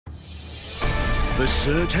The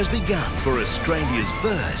search has begun for Australia's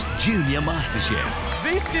first Junior MasterChef.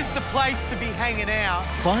 This is the place to be hanging out.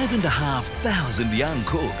 5,500 young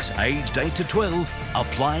cooks aged 8 to 12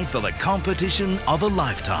 applied for the competition of a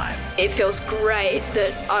lifetime. It feels great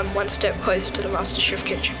that I'm one step closer to the MasterChef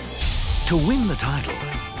kitchen. To win the title,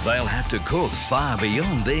 they'll have to cook far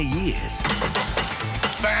beyond their years.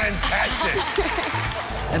 Fantastic.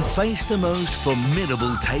 And face the most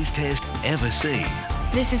formidable taste test ever seen.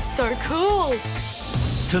 This is so cool.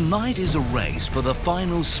 Tonight is a race for the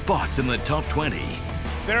final spots in the top 20.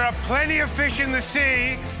 There are plenty of fish in the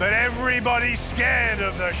sea, but everybody's scared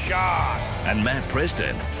of the shark. And Matt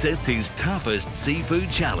Preston sets his toughest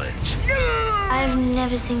seafood challenge. I've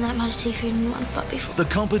never seen that much seafood in one spot before. The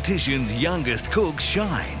competition's youngest cooks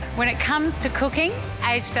shine. When it comes to cooking,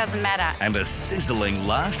 age doesn't matter. And a sizzling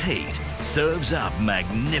last heat serves up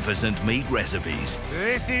magnificent meat recipes.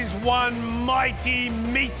 This is one mighty,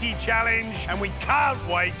 meaty challenge, and we can't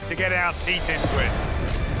wait to get our teeth into it.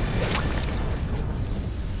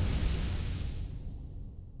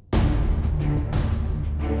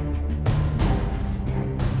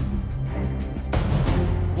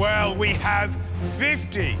 Well, we have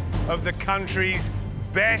 50 of the country's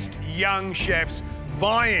best young chefs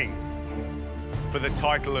vying for the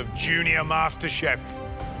title of Junior MasterChef.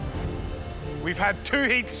 We've had 2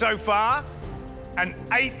 heats so far, and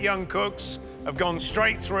 8 young cooks have gone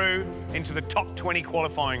straight through into the top 20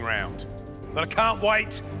 qualifying round. But I can't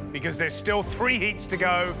wait, because there's still 3 heats to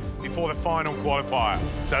go before the final qualifier.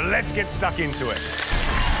 So let's get stuck into it.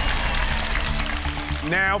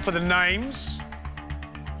 Now for the names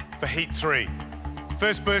for Heat 3.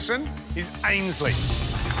 First person is Ainsley.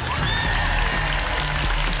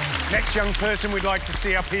 Next young person we'd like to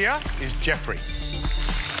see up here is Jeffrey.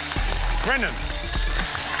 Brennan.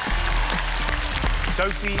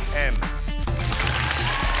 Sophie M.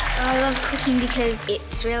 I love cooking because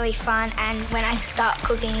it's really fun, and when I start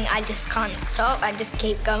cooking, I just can't stop. I just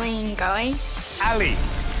keep going and going. Ali.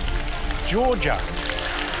 Georgia.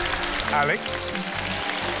 Alex.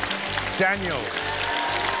 Daniel.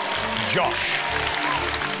 Josh.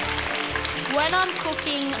 When I'm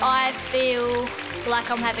cooking, I feel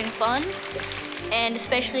like I'm having fun. And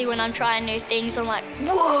especially when I'm trying new things, I'm like,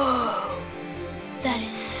 whoa, that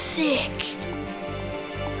is sick.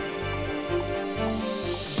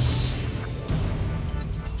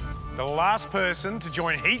 The last person to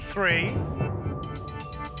join Heat 3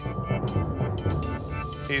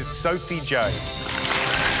 is Sophie J.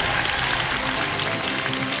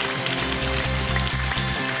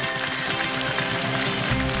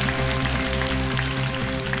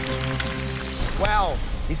 Well,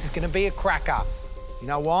 this is going to be a cracker. You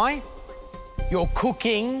know why? You're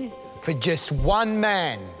cooking for just one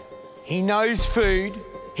man. He knows food,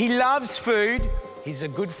 he loves food, he's a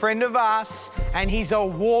good friend of us, and he's a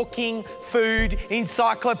walking food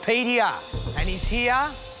encyclopedia. And he's here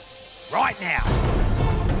right now.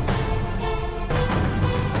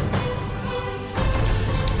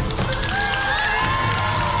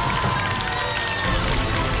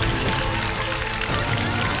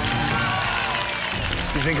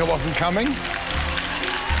 You think I wasn't coming?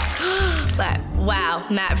 Wow,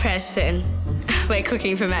 Matt Preston. We're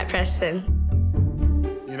cooking for Matt Preston.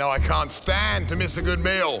 You know, I can't stand to miss a good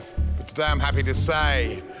meal. But today I'm happy to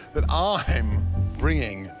say that I'm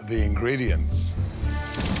bringing the ingredients.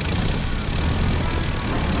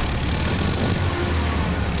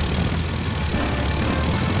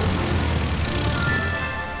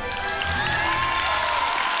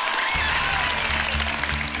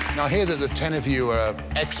 Now, I hear that the 10 of you are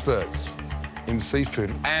experts in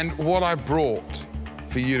seafood, and what I brought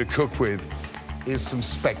for you to cook with is some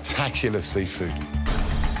spectacular seafood.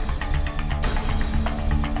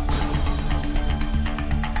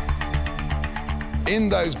 In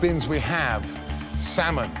those bins we have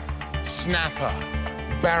salmon, snapper,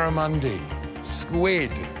 barramundi,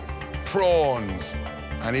 squid, prawns,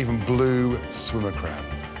 and even blue swimmer crab.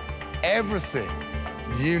 Everything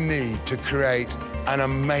you need to create an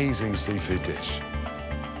amazing seafood dish.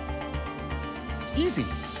 Easy.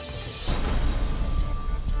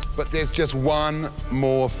 But there's just one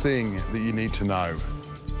more thing that you need to know.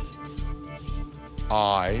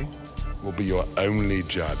 I will be your only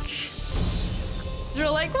judge.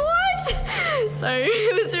 You're like, what? So he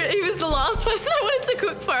was the last person I wanted to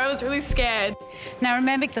cook for. I was really scared. Now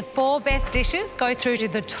remember, the 4 best dishes go through to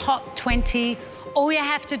the top 20. All you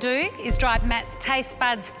have to do is drive Matt's taste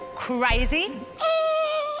buds crazy.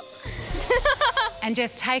 And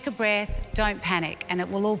just take a breath, don't panic, and it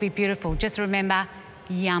will all be beautiful. Just remember,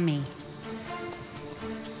 yummy.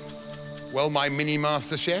 Well, my mini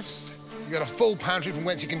master chefs, you've got a full pantry from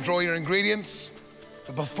whence you can draw your ingredients.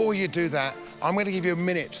 But before you do that, I'm going to give you a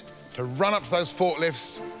minute to run up to those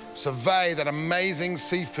forklifts, survey that amazing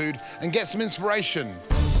seafood, and get some inspiration.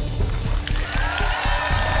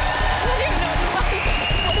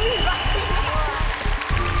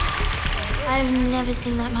 I've never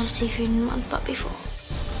seen that much seafood in one spot before.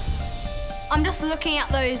 I'm just looking at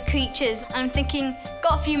those creatures and I'm thinking,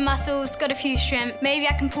 got a few mussels, got a few shrimp, maybe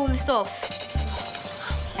I can pull this off.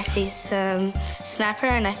 I see some snapper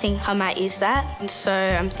and I think I might use that. And so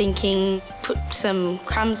I'm thinking, put some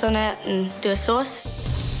crumbs on it and do a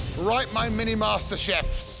sauce. Right, my mini master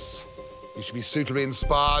chefs. You should be suitably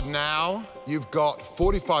inspired now. You've got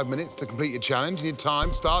 45 minutes to complete your challenge and your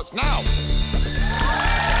time starts now.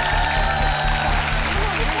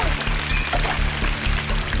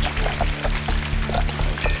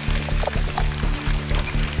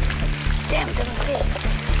 Damn, it doesn't fit.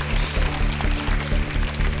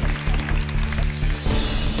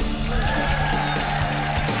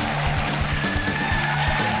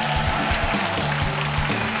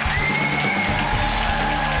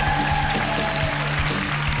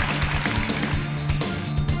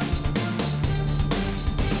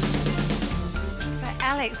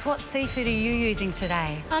 Alex, what seafood are you using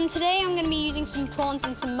today? Today I'm going to be using some prawns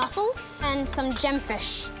and some mussels and some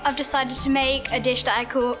gemfish. I've decided to make a dish that I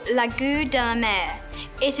call ragout de la mer.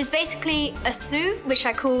 It is basically a soup, which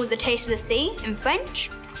I call the taste of the sea in French.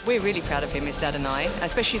 We're really proud of him, his dad and I,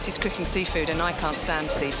 especially as he's cooking seafood and I can't stand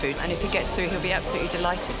seafood. And if he gets through, he'll be absolutely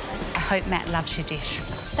delighted. I hope Matt loves your dish.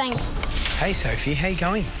 Thanks. Hey, Sophie, how you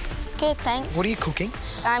going? Good, thanks. What are you cooking?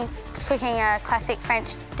 I'm cooking a classic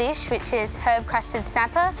French dish, which is herb-crusted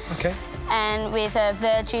snapper. OK. And with a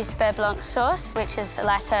verjuice beurre blanc sauce, which is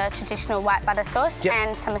like a traditional white butter sauce, yep.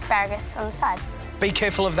 and some asparagus on the side. Be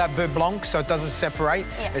careful of that beurre blanc so it doesn't separate.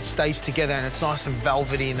 Yep. It stays together and it's nice and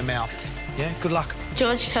velvety in the mouth. Yeah, good luck.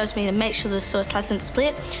 George tells me to make sure the sauce hasn't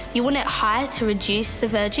split. You want it high to reduce the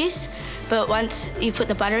verjuice, but once you put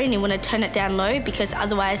the butter in, you want to turn it down low because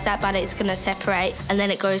otherwise that butter is going to separate and then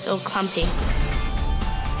it goes all clumpy.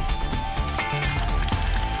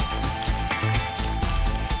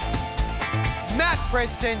 Matt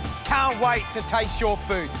Preston, can't wait to taste your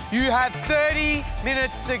food. You have 30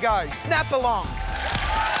 minutes to go. Snap along.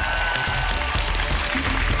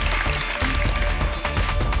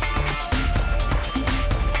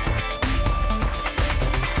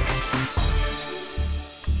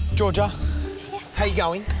 Georgia, Yes. how you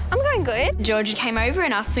going? I'm going good. Georgia came over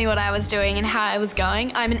and asked me what I was doing and how I was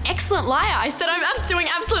going. I'm an excellent liar. I said I'm doing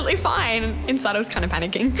absolutely fine. Inside I was kind of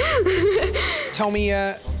panicking. Tell me,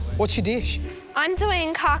 what's your dish? I'm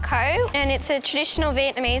doing kako, and it's a traditional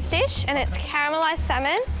Vietnamese dish, and it's caramelised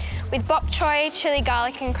salmon with bok choy, chilli,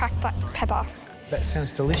 garlic, and cracked black pepper. That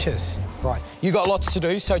sounds delicious. Right, you got lots to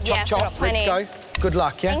do, so chop, Yes, I got chop, let's plenty. go. Good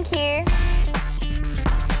luck, yeah? Thank you.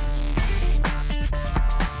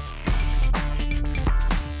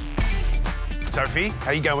 Sophie,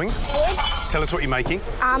 how you going? Good. Tell us what you're making.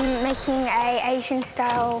 I'm making a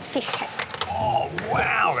Asian-style fish cakes. Oh,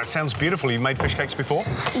 wow, that sounds beautiful. You've made fish cakes before?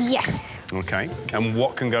 Yes. OK. And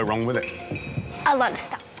what can go wrong with it? A lot of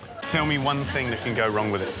stuff. Tell me one thing that can go wrong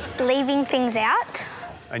with it. Leaving things out.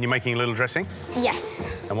 And you're making a little dressing? Yes.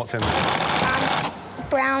 And what's in there?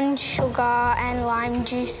 Brown sugar and lime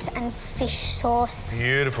juice and fish sauce.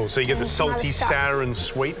 Beautiful. So you get the And some other salty, stuff. sour and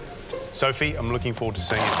sweet. Sophie, I'm looking forward to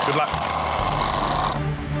seeing it. Good luck.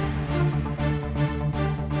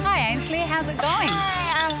 Hi, Ainsley. How's it going?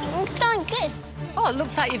 Hi, it's going good. Oh, it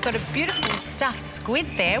looks like you've got a beautiful stuffed squid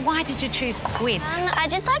there. Why did you choose squid? I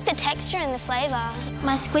just like the texture and the flavour.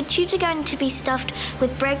 My squid tubes are going to be stuffed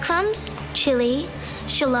with breadcrumbs, chilli,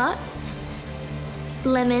 shallots,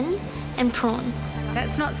 lemon and prawns.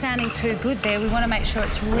 That's not sounding too good there. We want to make sure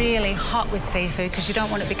it's really hot with seafood because you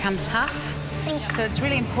don't want it to become tough. So it's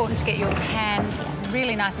really important to get your pan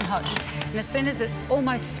really nice and hot. And as soon as it's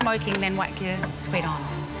almost smoking, then whack your squid on.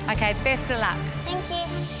 OK, best of luck. Thank you.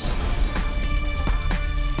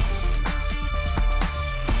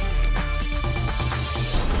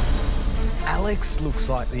 Alex looks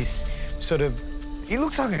like this sort of... He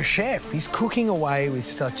looks like a chef. He's cooking away with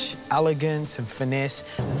such elegance and finesse.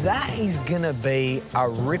 That is going to be a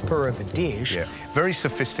ripper of a dish. Yeah, very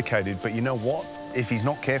sophisticated, but you know what? If he's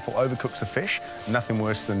not careful, overcooks the fish, nothing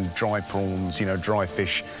worse than dry prawns, you know, dry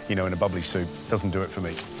fish, you know, in a bubbly soup. Doesn't do it for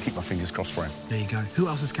me. Keep my fingers crossed for him. There you go. Who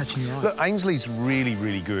else is catching your eye? Look, Ainsley's really,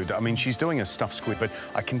 really good. I mean, she's doing a stuffed squid, but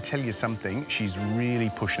I can tell you something, she's really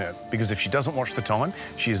pushing it, because if she doesn't watch the time,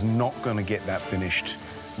 she is not going to get that finished,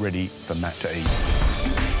 ready for Matt to eat.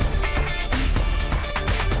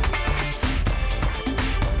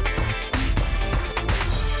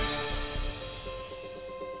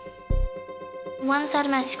 One side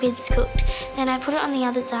of my squid's cooked, then I put it on the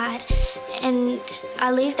other side and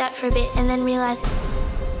I leave that for a bit and then realise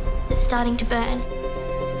it's starting to burn.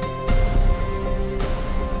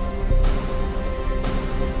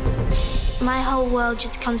 My whole world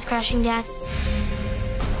just comes crashing down.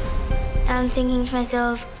 I'm thinking to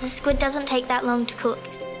myself, the squid doesn't take that long to cook.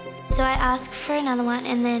 So I ask for another one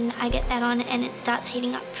and then I get that on and it starts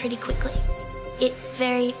heating up pretty quickly. It's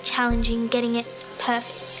very challenging getting it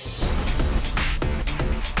perfect.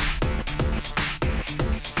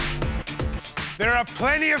 There are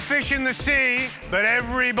plenty of fish in the sea, but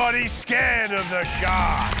everybody's scared of the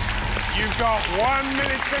shark. You've got 1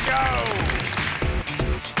 minute to go.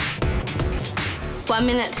 1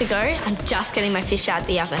 minute to go. I'm just getting my fish out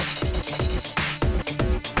the oven.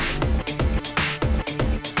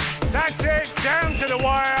 That's it, down to the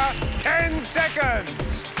wire. 10 seconds.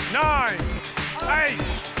 9, 8,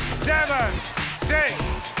 7, 6,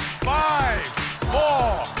 5,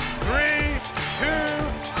 4, 3,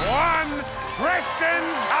 2, 1.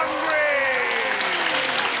 Preston's hungry!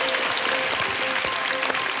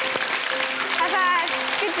 High five.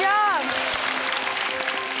 Good job.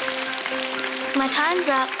 My time's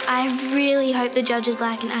up. I really hope the judges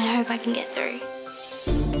like it and I hope I can get through.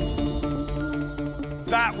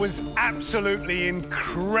 That was absolutely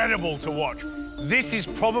incredible to watch. This is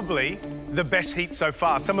probably the best heat so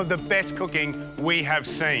far, some of the best cooking we have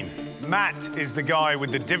seen. Matt is the guy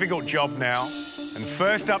with the difficult job now. And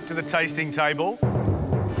first up to the tasting table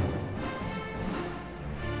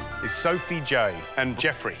is Sophie J and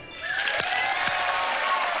Jeffrey.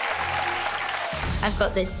 I've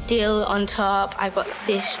got the dill on top, I've got the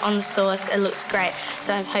fish on the sauce, it looks great.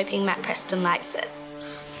 So I'm hoping Matt Preston likes it.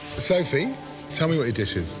 Sophie, tell me what your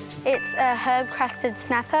dish is. It's a herb-crusted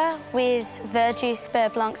snapper with verjuice beurre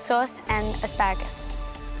blanc sauce and asparagus.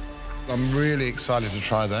 I'm really excited to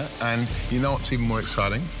try that. And you know what's even more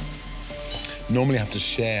exciting? Normally I have to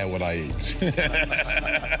share what I eat.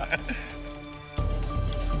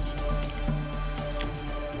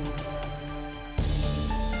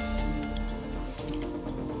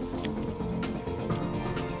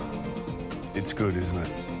 It's good, isn't it?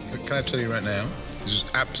 Can I tell you right now, this is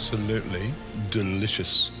absolutely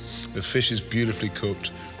delicious. The fish is beautifully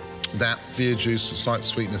cooked. That veal juice, the slight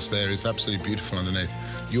sweetness there is absolutely beautiful underneath.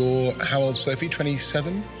 You're, how old, Sophie?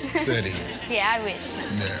 27? 30? Yeah, I wish.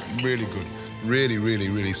 Yeah, really good. Really, really,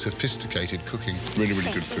 really sophisticated cooking. Really,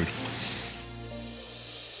 really good food.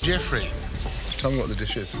 Jeffrey, tell me what the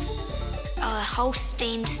dish is. A whole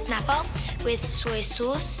steamed snapper with soy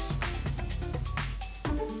sauce.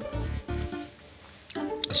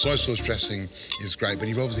 Soy sauce dressing is great, but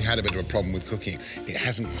you've obviously had a bit of a problem with cooking. It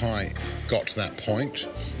hasn't quite got to that point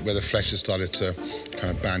where the flesh has started to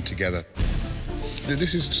kind of band together.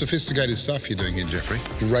 This is sophisticated stuff you're doing here, Jeffrey.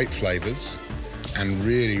 Great flavours and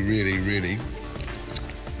really, really, really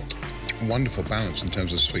wonderful balance in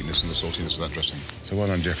terms of sweetness and the saltiness of that dressing. So well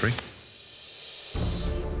done, Jeffrey.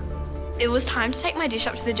 It was time to take my dish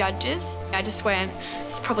up to the judges. I just went,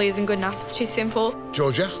 this probably isn't good enough, it's too simple.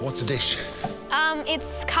 Georgia, what's the dish?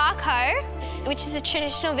 It's kako, which is a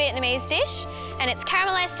traditional Vietnamese dish, and it's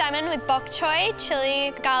caramelised salmon with bok choy,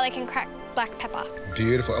 chilli, garlic and cracked black pepper.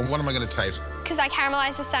 Beautiful. And what am I going to taste? Because I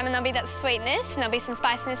caramelised the salmon, there'll be that sweetness, and there'll be some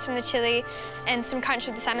spiciness from the chilli and some crunch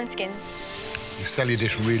of the salmon skin. You sell your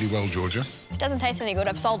dish really well, Georgia. It doesn't taste any good,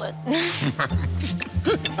 I've sold it.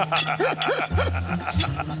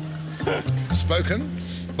 Spoken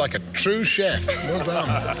like a true chef. Well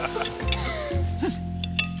done.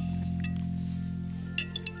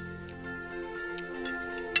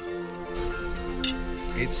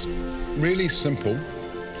 It's really simple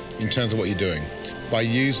in terms of what you're doing. By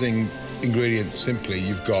using ingredients simply,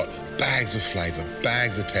 you've got bags of flavour,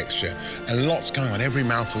 bags of texture, and lots going on. Every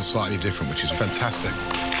mouthful's slightly different, which is fantastic.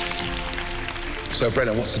 So,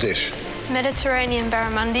 Brennan, what's the dish? Mediterranean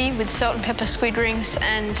barramundi with salt and pepper squid rings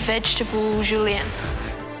and vegetable julienne.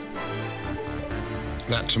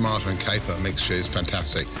 That tomato and caper mixture is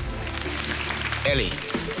fantastic. Ellie,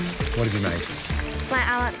 what have you made? My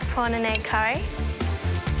aunt's prawn and egg curry.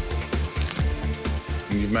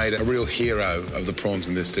 And you've made a real hero of the prawns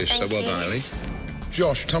in this dish, Thank so well you. done, Ellie.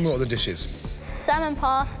 Josh, tell me what the dish is. Salmon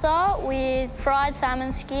pasta with fried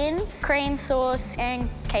salmon skin, cream sauce and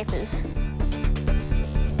capers.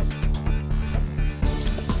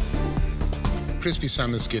 Crispy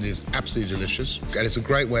salmon skin is absolutely delicious, and it's a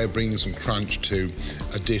great way of bringing some crunch to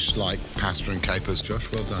a dish like pasta and capers.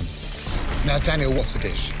 Josh, well done. Now, Daniel, what's the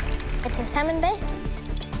dish? It's a salmon bake.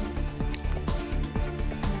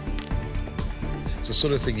 It's the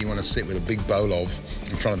sort of thing you want to sit with a big bowl of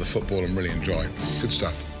in front of the football and really enjoy. Good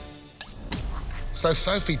stuff. So,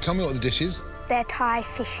 Sophie, tell me what the dish is. their Thai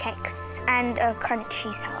fish cakes and a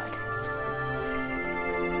crunchy salad.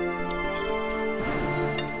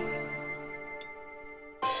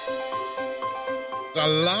 I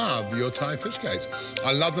love your Thai fish cakes.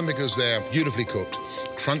 I love them because they're beautifully cooked,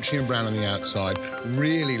 crunchy and brown on the outside,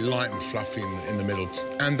 really light and fluffy in the middle.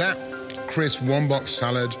 And that crisp one-box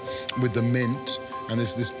salad with the mint and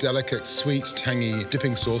this delicate, sweet, tangy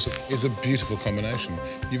dipping sauce is a beautiful combination.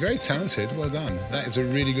 You're very talented. Well done. That is a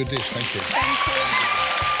really good dish. Thank you. Thank you.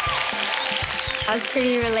 I was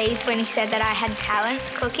pretty relieved when he said that I had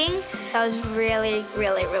talent cooking. I was really,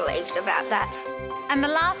 really relieved about that. And the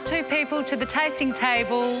last two people to the tasting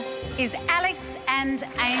table is Alex and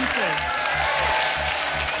Ainsley.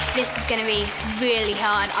 This is going to be really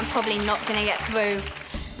hard. I'm probably not going to get through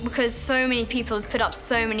because so many people have put up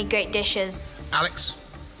so many great dishes. Alex,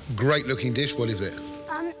 great looking dish. What is it?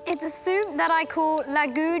 It's a soup that I call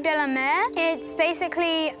ragout de la mer. It's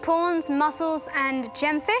basically prawns, mussels, and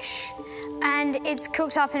gemfish, and it's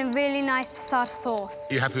cooked up in a really nice passata sauce.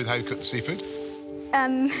 Are you happy with how you cook the seafood?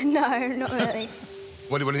 No, not really.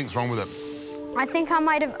 What do you think's wrong with it? I think I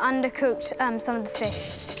might have undercooked some of the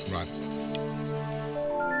fish. Right.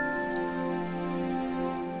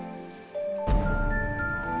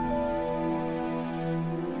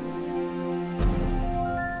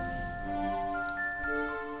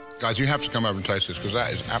 Guys, you have to come over and taste this because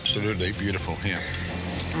that is absolutely beautiful here.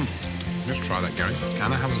 Let's try that, Gary.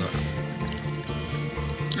 Can I have a look?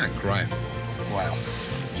 Yeah, great. Wow.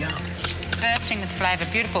 Yum. Bursting with flavour,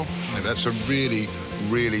 beautiful. Yeah, that's a really,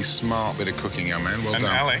 really smart bit of cooking, young man. Well and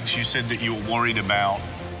done. Alex, you said that you were worried about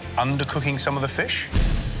undercooking some of the fish?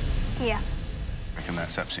 Yeah. I reckon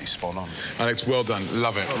that's absolutely spot on. Alex, well done.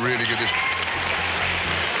 Love it. Really good dish.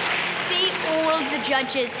 See all of the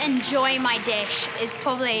judges enjoy my dish is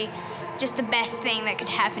probably just the best thing that could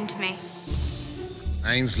happen to me.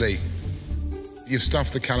 Ainsley, you've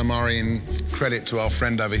stuffed the calamari in credit to our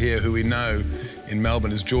friend over here who we know in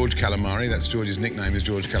Melbourne is George Calamari. That's George's nickname is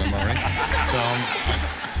George Calamari.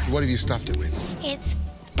 So, what have you stuffed it with? It's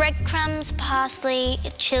breadcrumbs, parsley,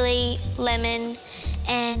 chilli, lemon,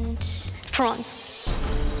 and prawns.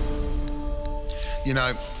 You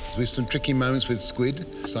know, there's some tricky moments with squid,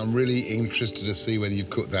 so I'm really interested to see whether you've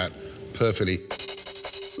cooked that perfectly.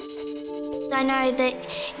 I know that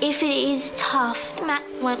if it is tough, Matt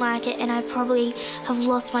won't like it, and I probably have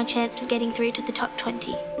lost my chance of getting through to the top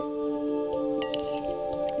 20.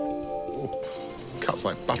 Oh, cuts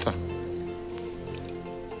like butter.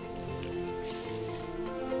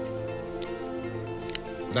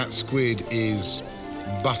 That squid is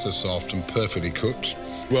butter soft and perfectly cooked.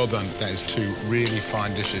 Well done. That is two really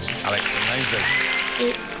fine dishes, Alex and Ainsley.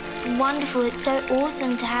 It's wonderful. It's so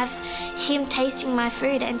awesome to have him tasting my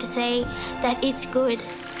food and to say that it's good.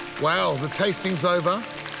 Well, the tasting's over.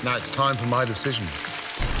 Now it's time for my decision.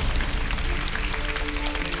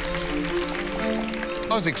 I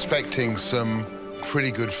was expecting some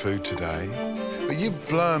pretty good food today, but you've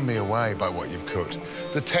blown me away by what you've cooked.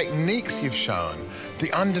 The techniques you've shown,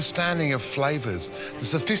 the understanding of flavours, the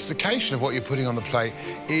sophistication of what you're putting on the plate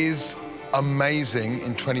is amazing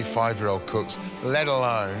in 25-year-old cooks, let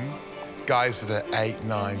alone guys that are 8,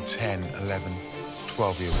 9, 10, 11,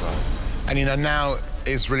 12 years old. And, you know, now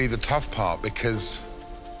is really the tough part because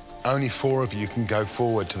only 4 of you can go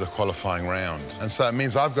forward to the qualifying round. And so it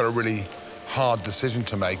means I've got a really hard decision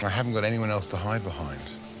to make. I haven't got anyone else to hide behind.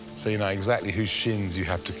 So you know exactly whose shins you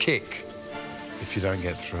have to kick if you don't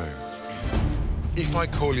get through. If I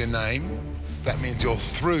call your name, that means you're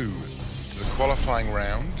through to the qualifying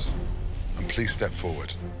round, and please step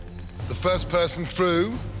forward. The first person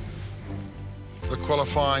through to the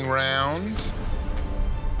qualifying round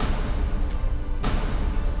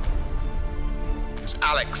is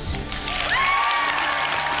Alex.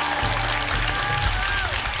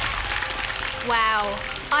 Wow.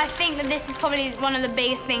 I think that this is probably one of the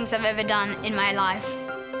biggest things I've ever done in my life.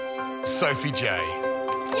 Sophie J. Yay!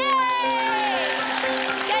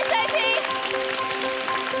 Go, Sophie!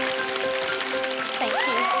 Thank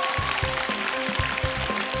you.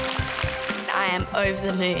 I am over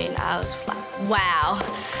the moon. I was like, wow,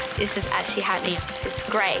 this is actually happening. This is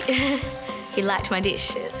great. He liked my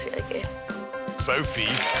dish. It's really good. Sophie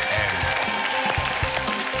and...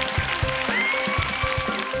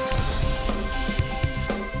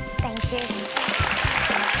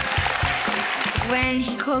 When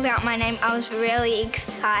he called out my name, I was really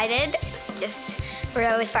excited. It's just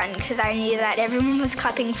really fun because I knew that everyone was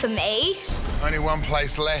clapping for me. Only one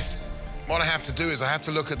place left. What I have to do is I have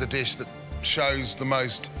to look at the dish that shows the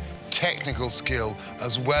most technical skill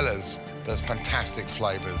as well as those fantastic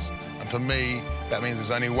flavours. And for me, that means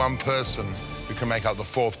there's only one person who can make up the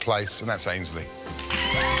 4th place, and that's Ainsley.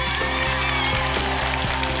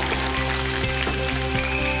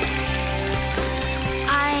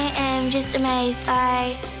 I am just amazed.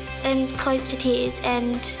 I am close to tears,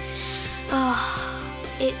 and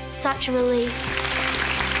it's such a relief.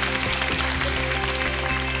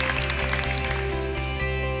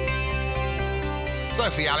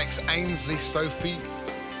 Sophie, Alex, Ainsley, Sophie,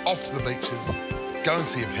 off to the beaches, go and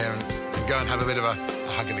see your parents, and go and have a bit of a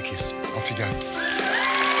hug and a kiss. Off you go.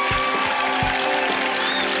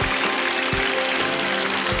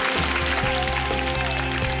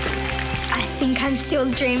 I think I'm still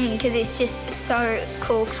dreaming because it's just so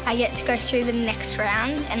cool. I get to go through the next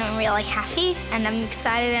round and I'm really happy and I'm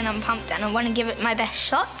excited and I'm pumped and I want to give it my best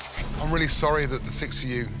shot. I'm really sorry that the 6 of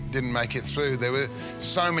you didn't make it through. There were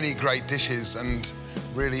so many great dishes and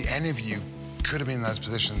really any of you could have been in those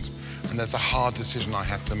positions, and there's a hard decision I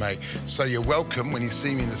have to make. So you're welcome when you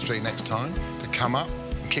see me in the street next time to come up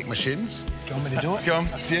and kick my shins. Do you want me to do it? Go on,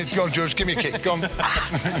 yeah, go on, George, give me a kick. Go on.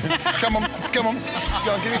 Come on, come on.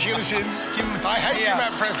 Go on, give me a kick in the shins. I hate you,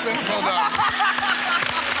 Matt Preston. Well done.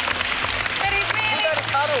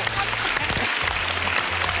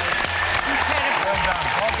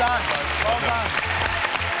 Well done, guys. Well done.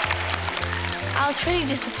 I was pretty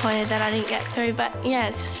disappointed that I didn't get through, but yeah,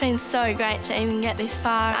 it's just been so great to even get this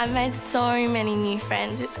far. I've made so many new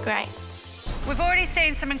friends, it's great. We've already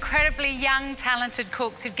seen some incredibly young, talented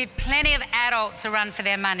cooks who'd give plenty of adults a run for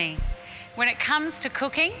their money. When it comes to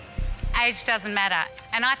cooking, age doesn't matter,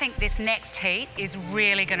 and I think this next heat is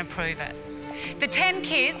really going to prove it. The 10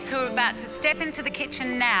 kids who are about to step into the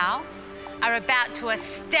kitchen now are about to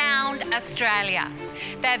astound Australia.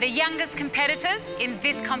 They're the youngest competitors in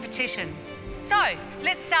this competition. So,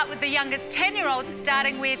 let's start with the youngest 10-year-olds,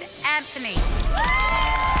 starting with Anthony.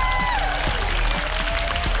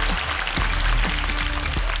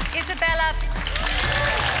 Isabella.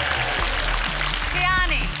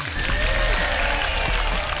 Tiani.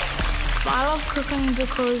 I love cooking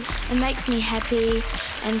because it makes me happy,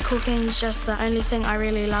 and cooking is just the only thing I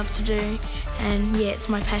really love to do, and yeah, it's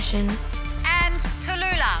my passion. And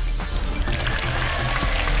Tallulah.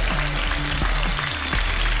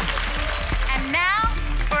 And now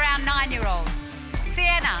for our 9-year-olds.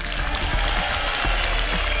 Sienna.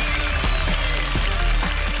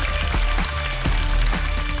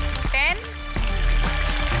 Ben.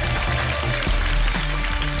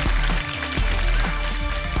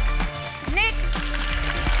 Nick.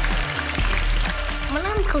 When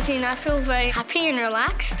I'm cooking, I feel very happy and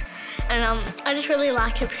relaxed, and I just really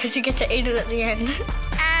like it because you get to eat it at the end.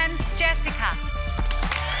 And Jessica.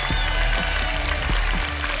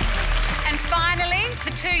 And finally,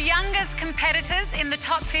 the 2 youngest competitors in the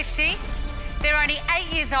top 50. They're only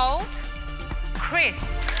 8 years old.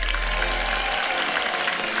 Chris.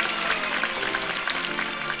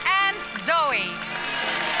 And Zoe.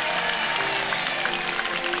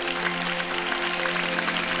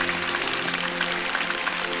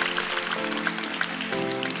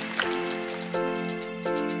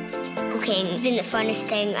 Cooking has been the funnest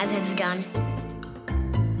thing I've ever done.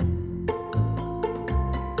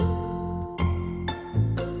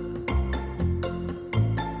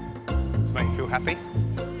 Does it make you feel happy?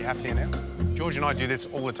 You happier now? George and I do this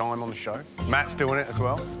all the time on the show. Matt's doing it as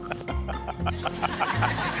well.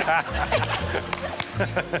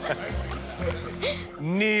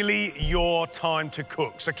 Nearly your time to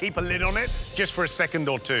cook, so keep a lid on it just for a second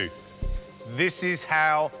or two. This is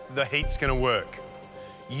how the heat's going to work.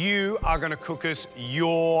 You are going to cook us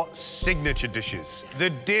your signature dishes. The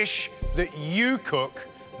dish that you cook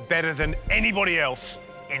better than anybody else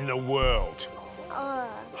in the world.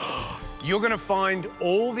 You're going to find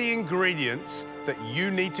all the ingredients that you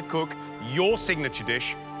need to cook your signature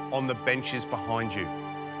dish on the benches behind you.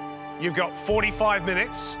 You've got 45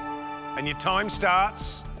 minutes and your time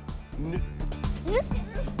starts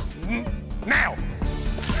now.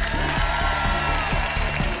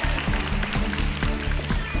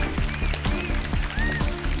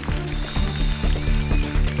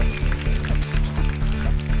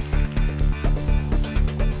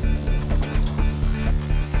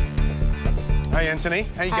 Hey, Anthony,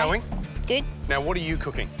 how you going? Good. Now, what are you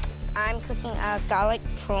cooking? I'm cooking garlic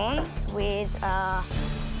prawns with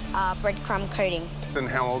breadcrumb coating. And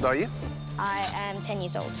how old are you? I am 10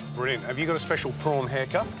 years old. Brilliant. Have you got a special prawn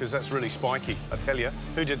haircut? Because that's really spiky, I tell you.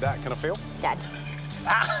 Who did that? Can I feel? Dad.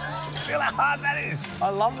 Feel how hard that is. I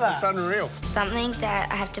love that. It's unreal. Something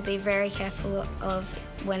that I have to be very careful of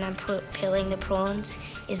when I'm peeling the prawns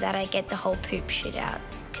is that I get the whole poop shit out,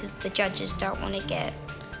 because the judges don't want to get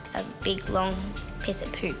a big, long piece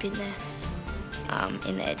of poop in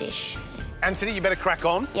their dish. Anthony, you better crack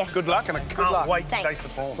on. Yes. Good luck, and I can't wait to taste the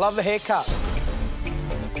prawn. Love the haircut.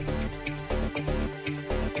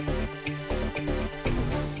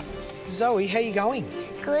 Zoe, how you going?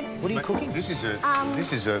 Good. What are you cooking? This is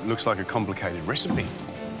a looks like a complicated recipe.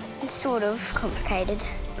 It's sort of complicated.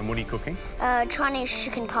 And what are you cooking? Chinese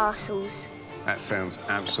chicken parcels. That sounds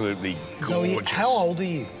absolutely gorgeous. Zoe, how old are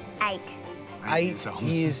you? 8. 8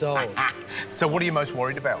 years old. So what are you most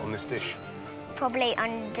worried about on this dish? Probably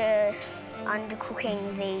undercooking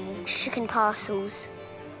the chicken parcels.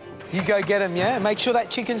 You go get them, yeah? Make sure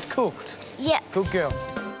that chicken's cooked. Yeah. Good girl.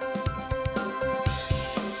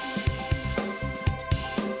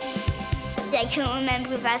 I can't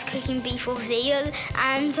remember if I was cooking beef or veal,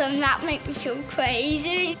 and that made me feel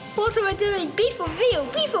crazy. What am I doing? Beef or veal?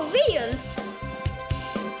 Beef or veal?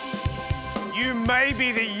 You may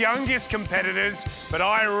be the youngest competitors, but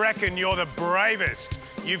I reckon you're the bravest.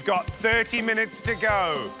 You've got 30 minutes to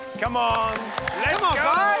go. Come on, let's go. Come on,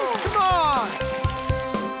 guys, come on.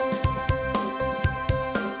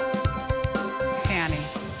 Tiani,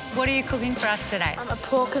 what are you cooking for us today? A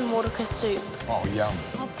pork and watercress soup. Oh, yum.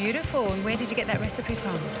 Oh, beautiful. And where did you get that recipe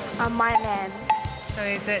from? My nan. So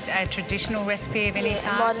is it a traditional recipe of any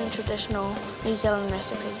type? Modern, traditional New Zealand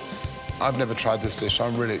recipe. I've never tried this dish.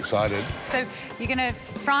 I'm really excited. So you're going to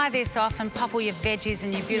fry this off and pop all your veggies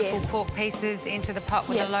and your beautiful pork pieces into the pot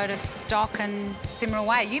with a load of stock and simmer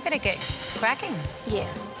away. You better get cracking. Yeah.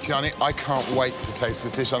 Tiani, I can't wait to taste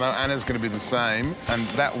this dish. I know Anna's going to be the same, and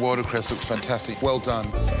that watercress looks fantastic. Well done.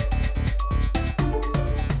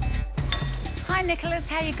 Hi, Nicholas.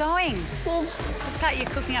 How you going? Good. Looks like you're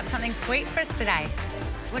cooking up something sweet for us today.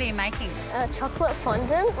 What are you making? Chocolate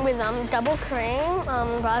fondant with double cream,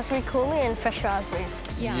 raspberry coulis and fresh raspberries.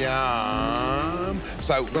 Yum.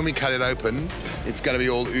 So when we cut it open, it's going to be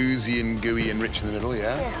all oozy and gooey and rich in the middle,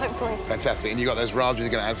 yeah? Yeah, hopefully. Fantastic. And you got those raspberries,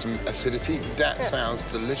 you're going to add some acidity. That sounds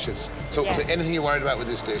delicious. So is there anything you're worried about with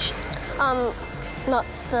this dish? Not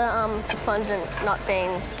the fondant not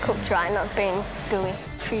being cooked dry, not being gooey.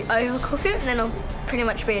 If you overcook it, then it'll pretty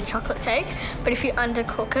much be a chocolate cake. But if you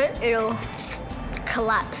undercook it, it'll just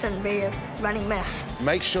collapse and be a running mess.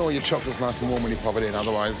 Make sure your chocolate's nice and warm when you pop it in,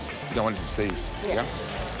 otherwise you don't want it to seize. Yeah?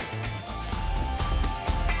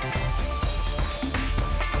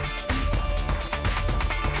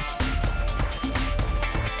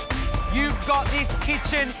 You've got this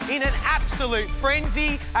kitchen in an absolute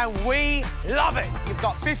frenzy, and we love it. You've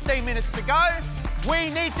got 15 minutes to go. We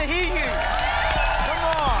need to hear you. Come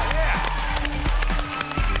on. Yeah.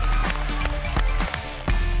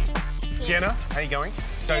 Sienna, how are you going?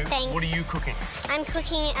 So, Good, thanks. what are you cooking? I'm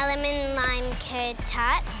cooking a lemon lime curd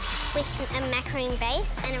tart with a macaroon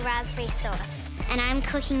base and a raspberry sauce. And I'm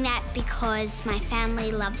cooking that because my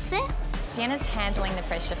family loves it. Sienna's handling the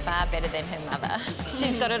pressure far better than her mother.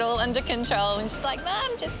 She's got it all under control and she's like,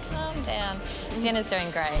 Mum, just calm down. Sienna's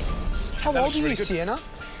doing great. How old are you, Sienna?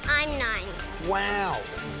 I'm 9. Wow.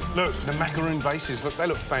 Look, the macaroon bases, look, they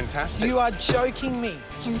look fantastic. You are joking me.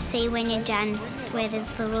 You can see when you're done where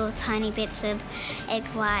there's the little tiny bits of egg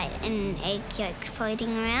white and egg yolk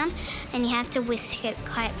floating around, and you have to whisk it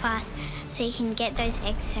quite fast so you can get those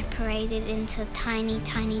eggs separated into tiny,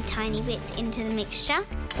 tiny, tiny bits into the mixture.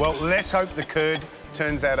 Well, let's hope the curd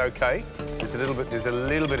turns out okay. There's a little bit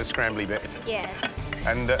of scrambly bit. Yeah.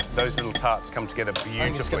 And those little tarts come together beautifully. I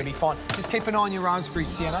think it's going to be fine. Just keep an eye on your raspberries,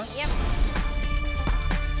 Sienna. Yep.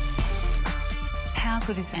 How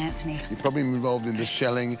good is Anthony? You're probably involved in the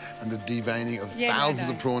shelling and the deveining of thousands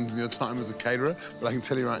of prawns in your time as a caterer, but I can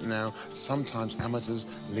tell you right now, sometimes amateurs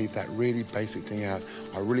leave that really basic thing out.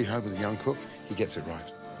 I really hope as a young cook, he gets it right.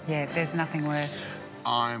 Yeah, there's nothing worse.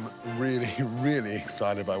 I'm really, really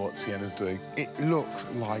excited by what Sienna's doing. It looks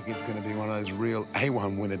like it's going to be one of those real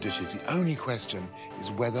A1 winner dishes. The only question is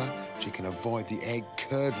whether she can avoid the egg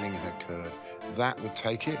curdling in her curd. That would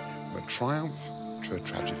take it from a triumph to a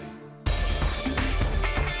tragedy.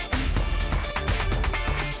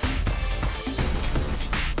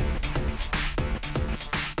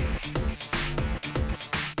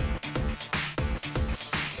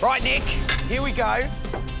 Right, Nick, here we go.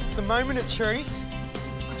 It's a moment of truth.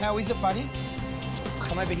 How is it, buddy?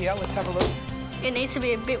 Come over here, let's have a look. It needs to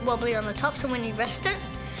be a bit wobbly on the top, so when you rest it,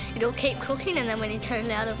 it'll keep cooking, and then when you turn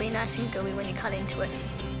it out, it'll be nice and gooey when you cut into it.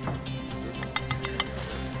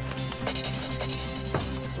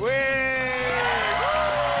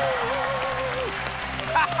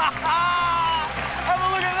 Have a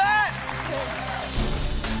look at that!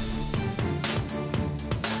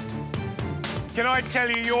 Can I tell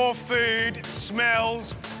you, your food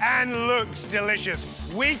smells and looks delicious.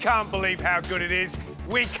 We can't believe how good it is.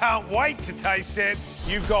 We can't wait to taste it.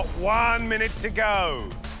 You've got 1 minute to go.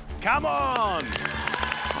 Come on!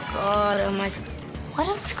 Oh God, I'm like, why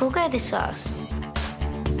doesn't school go this fast?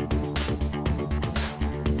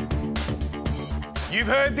 You've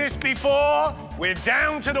heard this before. We're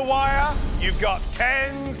down to the wire. You've got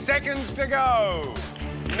 10 seconds to go.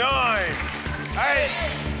 9, 8,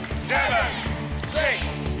 7, 6,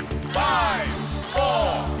 5,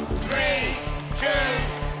 4, 3, 2,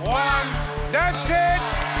 1. That's it.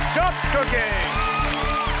 Stop cooking.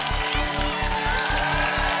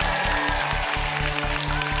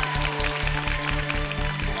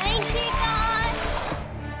 Thank you, guys.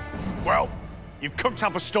 Well, you've cooked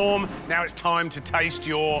up a storm. Now it's time to taste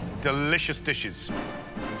your delicious dishes.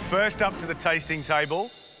 First up to the tasting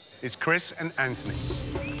table is Chris and Anthony.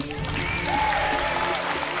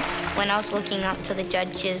 When I was walking up to the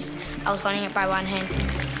judges, I was holding it by one hand.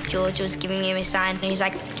 George was giving me a sign, and he's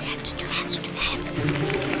like, "Do your hands, do your hands, do your hands."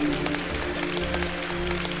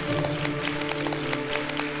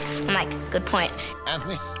 I'm like, good point.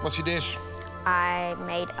 Anthony, what's your dish? I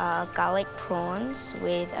made garlic prawns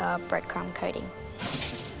with a breadcrumb coating.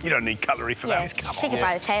 You don't need cutlery for Yeah, those. just pick it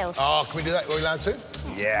by the tails. Oh, can we do that? Are we allowed to?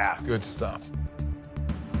 Yeah. Good stuff.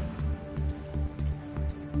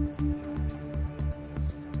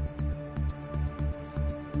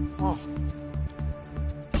 Oh.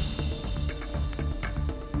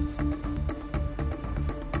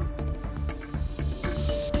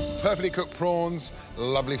 Perfectly cooked prawns,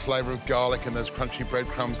 lovely flavour of garlic and those crunchy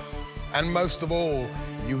breadcrumbs. And most of all,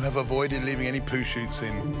 you have avoided leaving any poo shoots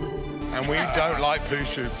in. And we don't like poo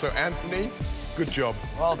shoots. So, Anthony, good job.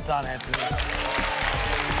 Well done, Anthony.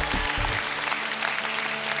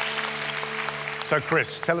 So,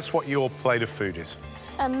 Chris, tell us what your plate of food is.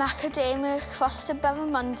 A macadamia crusted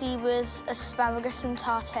barramundi with asparagus and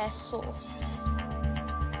tartare sauce.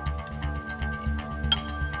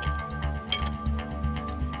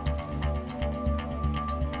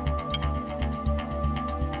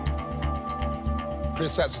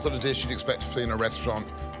 Chris, that's the sort of dish you'd expect to see in a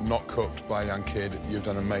restaurant, not cooked by a young kid. You've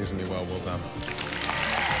done amazingly well. Well done.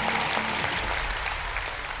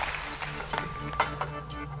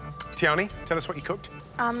 Tiani, tell us what you cooked.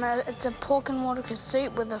 It's a pork and watercress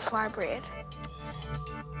soup with a fry bread.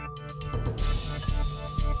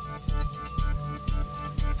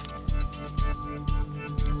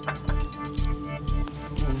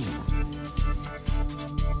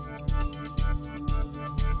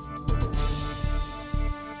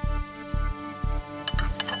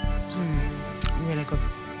 Really good.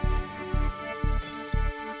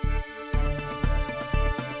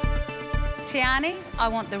 Tiani, I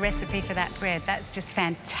want the recipe for that bread. That's just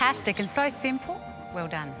fantastic and so simple. Well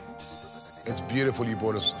done. It's beautiful you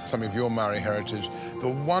brought us some of your Maori heritage. The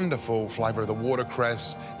wonderful flavour of the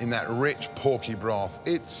watercress in that rich porky broth.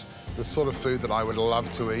 It's the sort of food that I would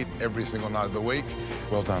love to eat every single night of the week.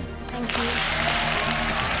 Well done. Thank you.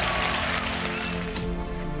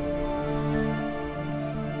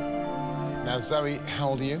 Now, Zoe, how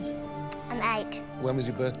old are you? I'm 8. When was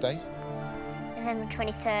your birthday? November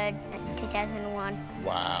 23rd, 2001.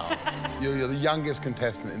 Wow. You're the youngest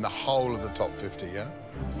contestant in the whole of the top 50, yeah?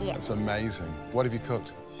 Yeah. That's amazing. What have you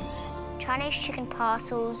cooked? Chinese chicken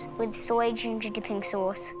parcels with soy ginger dipping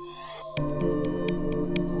sauce.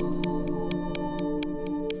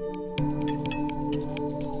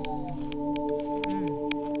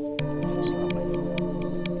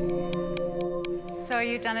 So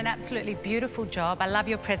you've done an absolutely beautiful job. I love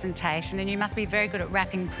your presentation and you must be very good at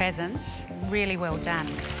wrapping presents. Really well done.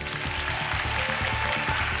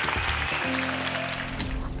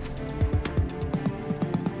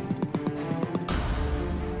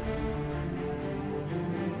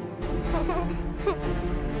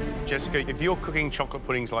 Jessica, if you're cooking chocolate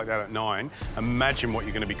puddings like that at 9, imagine what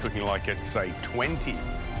you're going to be cooking like at, say, 20.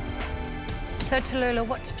 So, Tallulah,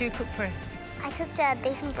 what did you cook for us? I cooked a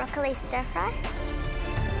beef and broccoli stir-fry.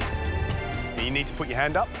 You need to put your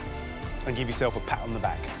hand up and give yourself a pat on the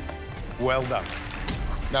back. Well done.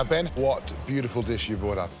 Now, Ben, what beautiful dish you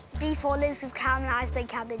brought us. Beef olives with caramelised red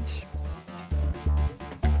cabbage.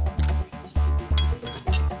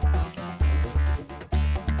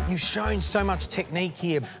 You've shown so much technique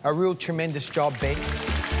here. A real tremendous job, Ben.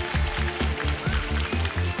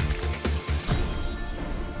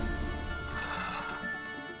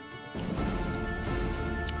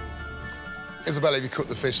 Isabella, you cooked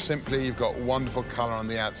the fish simply. You've got wonderful colour on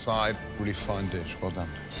the outside. Really fine dish. Well done.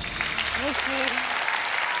 Thank you.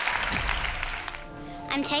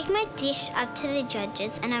 I'm taking my dish up to the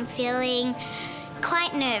judges and I'm feeling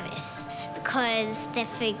quite nervous because they're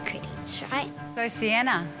food critics, right? So,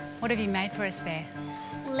 Sienna, what have you made for us there?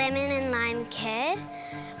 Lemon and lime curd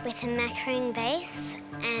with a macaroon base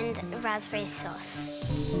and raspberry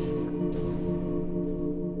sauce.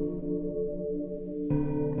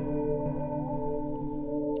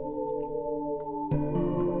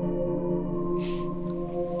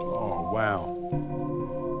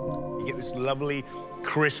 lovely,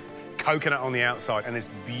 crisp coconut on the outside and this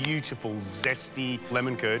beautiful, zesty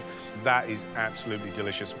lemon curd. That is absolutely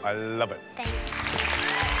delicious. I love it. Thanks.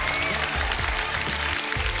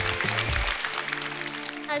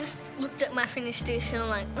 I just looked at my finished dish and I'm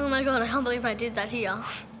like, oh my God, I can't believe I did that here.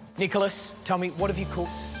 Nicholas, tell me, what have you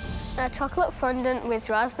cooked? A chocolate fondant with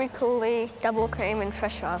raspberry coulis, double cream and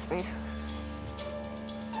fresh raspberries.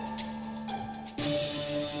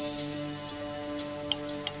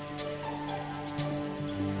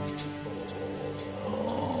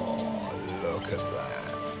 Look at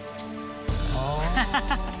that.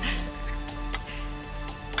 Oh.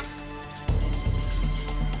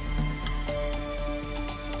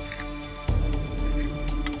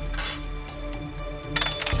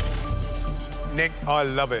 Nick, I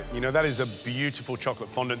love it. You know, that is a beautiful chocolate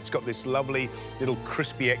fondant. It's got this lovely little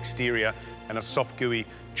crispy exterior and a soft, gooey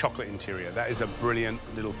chocolate interior. That is a brilliant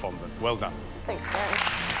little fondant. Well done. Thanks, Gary.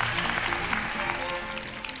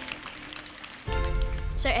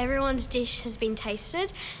 So everyone's dish has been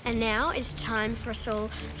tasted, and now it's time for us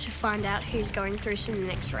all to find out who's going through to the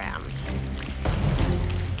next round.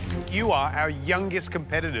 You are our youngest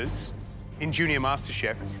competitors in Junior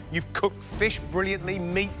MasterChef. You've cooked fish brilliantly,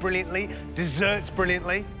 meat brilliantly, desserts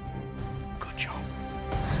brilliantly. Good job.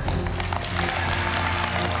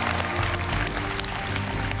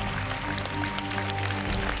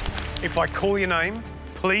 If I call your name,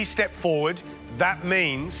 please step forward. That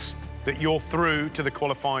means that you're through to the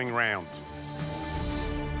qualifying round.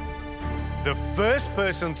 The first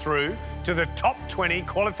person through to the top 20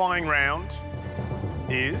 qualifying round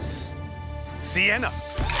is Sienna.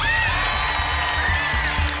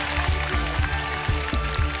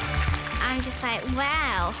 I'm just like,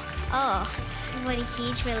 wow. Oh, what a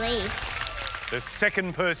huge relief. The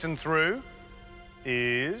second person through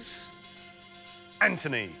is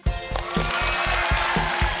Anthony.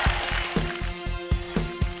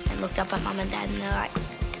 I looked up at Mum and Dad and they're like,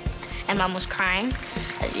 and Mum was crying,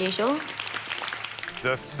 as usual.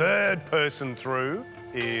 The third person through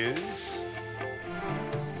is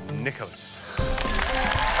Nicholas.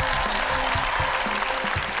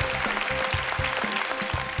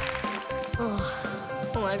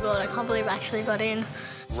 Oh my God, I can't believe I actually got in.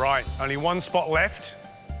 Right, only one spot left.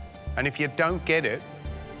 And if you don't get it,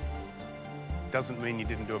 doesn't mean you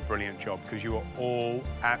didn't do a brilliant job, because you were all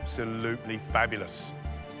absolutely fabulous.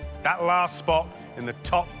 That last spot in the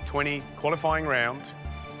top 20 qualifying round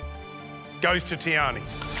goes to Tiani.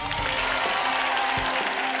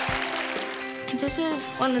 This is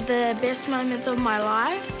one of the best moments of my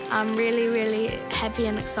life. I'm really, really happy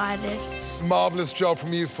and excited. Marvellous job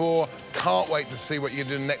from you four. Can't wait to see what you're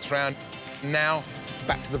going to do next round. Now,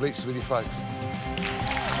 back to the bleachers with you folks.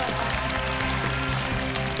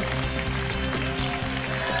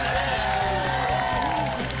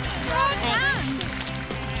 Thanks.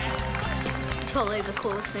 It's probably the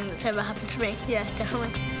coolest thing that's ever happened to me. Yeah,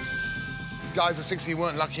 definitely. Guys, the 6 of you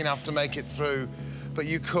weren't lucky enough to make it through, but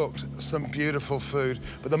you cooked some beautiful food.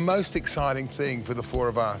 But the most exciting thing for the four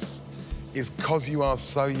of us is because you are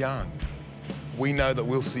so young, we know that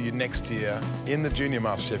we'll see you next year in the Junior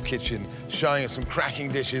MasterChef kitchen, showing us some cracking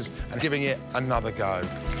dishes and giving it another go. Good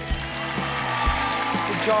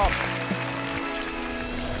job.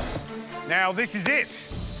 Now, this is it.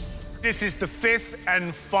 This is the fifth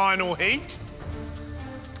and final heat.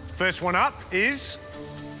 First one up is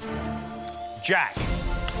Jack.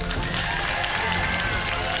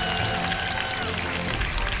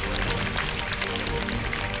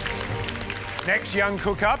 Next young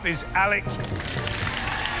cook up is Alex.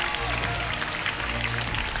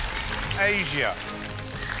 Asia.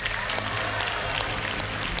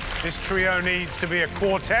 This trio needs to be a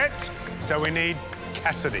quartet, so we need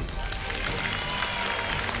Cassidy.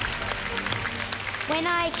 When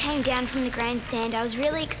I came down from the grandstand, I was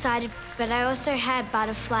really excited, but I also had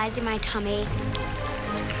butterflies in my tummy.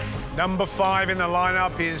 Number 5 in the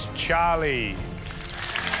lineup is Charlie.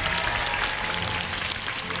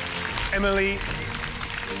 Emily.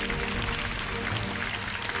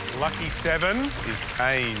 Lucky 7 is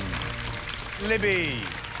Kane. Libby.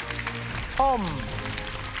 Tom.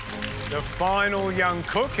 The final young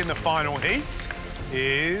cook in the final heat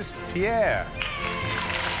is Pierre.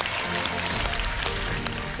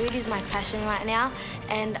 Food is my passion right now,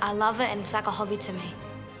 and I love it, and it's like a hobby to me.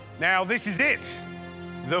 Now, this is it.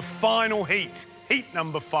 The final heat, heat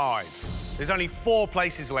number 5. There's only 4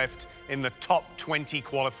 places left in the top 20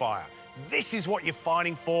 qualifier. This is what you're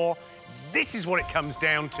fighting for. This is what it comes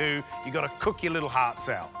down to. You've got to cook your little hearts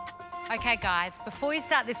out. OK, guys, before you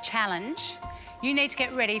start this challenge, you need to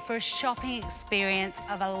get ready for a shopping experience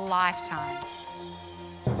of a lifetime.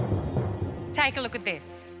 Take a look at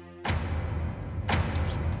this.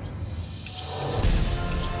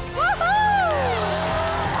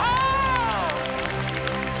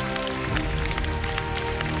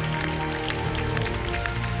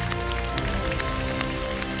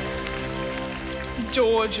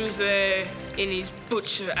 George was there in his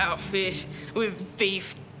butcher outfit with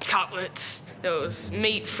beef cutlets. There was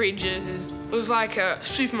meat fridges. It was like a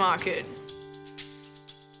supermarket.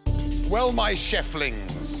 Well, my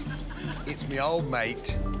cheflings, it's me old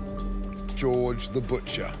mate, George the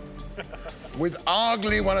Butcher, with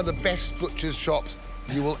arguably one of the best butcher's shops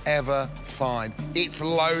you will ever find. It's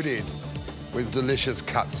loaded with delicious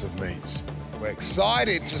cuts of meat. We're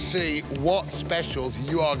excited to see what specials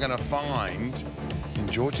you are going to find in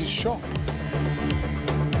George's shop.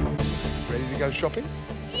 Ready to go shopping?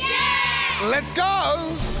 Yeah! Let's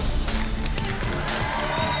go!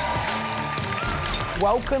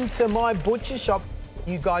 Welcome to my butcher shop.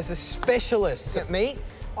 You guys are specialists at meat.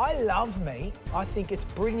 I love meat. I think it's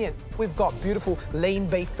brilliant. We've got beautiful lean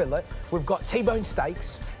beef fillet. We've got T-bone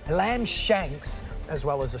steaks, lamb shanks, as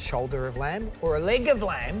well as a shoulder of lamb or a leg of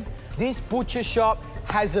lamb. This butcher shop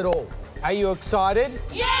has it all. Are you excited?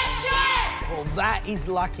 Yes, chef! Well, that is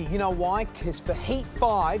lucky. You know why? Because for Heat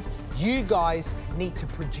 5, you guys need to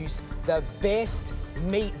produce the best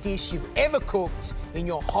meat dish you've ever cooked in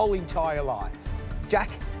your whole entire life. Jack,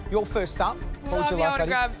 you're first up. What would you like, buddy?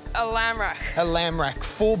 Grab a lamb rack. A lamb rack.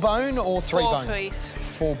 4 bone or 3 bone? 4, please.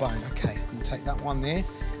 4 bone, OK. We'll take that one there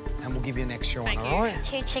and we'll give you an extra one, all right?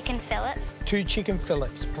 2 chicken fillets. 2 chicken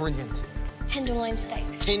fillets, brilliant. Tenderloin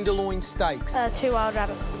steaks. Tenderloin steaks. 2 wild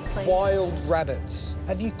rabbits, please. Wild rabbits.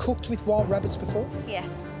 Have you cooked with wild rabbits before?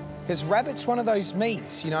 Yes. Because rabbit's one of those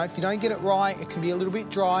meats, you know, if you don't get it right, it can be a little bit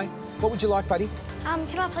dry. What would you like, buddy?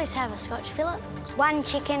 Can I please have a Scotch fillet? 1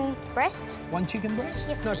 chicken breast. 1 chicken breast?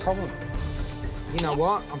 Yes, no please. problem. You know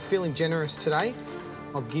what? I'm feeling generous today.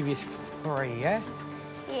 I'll give you 3, yeah?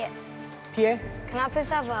 Yeah. Pierre? Can I please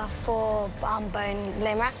have a 4 bone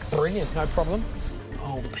lamb rack? Brilliant, no problem.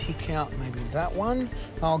 I'll pick out maybe that one.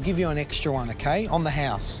 I'll give you an extra one, OK? On the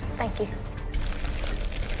house. Thank you.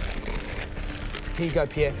 Here you go,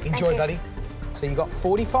 Pierre. Enjoy, buddy. So you got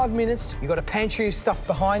 45 minutes. You got a pantry of stuff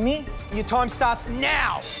behind me. Your time starts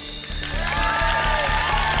now.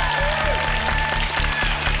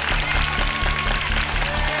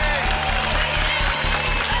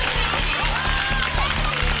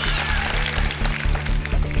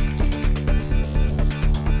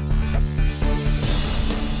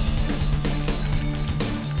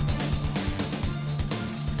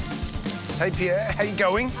 Hey, Pierre, how you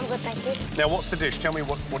going? I'm good, thank you. Now, what's the dish? Tell me,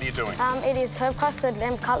 what are you doing? It is herb-crusted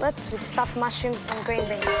lamb cutlets with stuffed mushrooms and green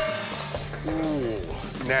beans.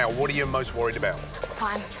 Ooh. Now, what are you most worried about?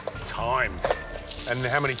 Time. Time. And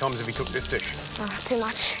how many times have you cooked this dish? Too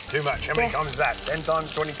much. Too much? How many times is that? 10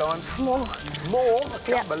 times, 20 times? More. More? I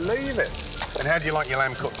can't believe it. And how do you like your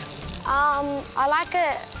lamb cooked? I like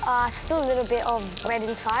it still a little bit of red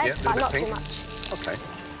inside, but not too much. OK.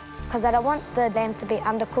 Because I don't want the lamb to be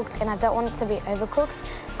undercooked and I don't want it to be overcooked.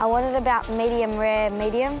 I want it about medium rare,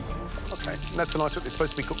 medium. OK, and that's a nice look. It's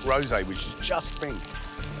supposed to be cooked rosé, which is just pink.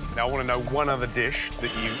 Now, I want to know one other dish that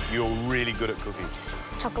you're really good at cooking.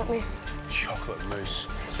 Chocolate mousse. Chocolate mousse.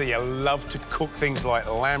 So you love to cook things like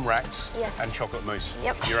lamb racks and chocolate mousse.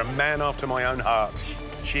 Yep. You're a man after my own heart.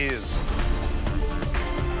 Cheers.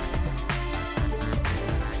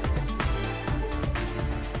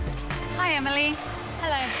 Hi, Emily.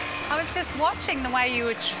 Hello. I was just watching the way you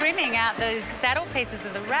were trimming out those saddle pieces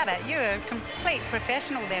of the rabbit. You're a complete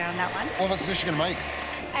professional there on that one. What's the dish you're going to make?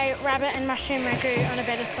 A rabbit and mushroom ragout on a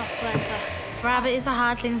bed of soft polenta. Rabbit is a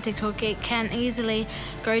hard thing to cook. It can easily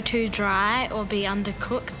go too dry or be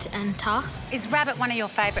undercooked and tough. Is rabbit one of your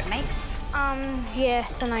favourite meats?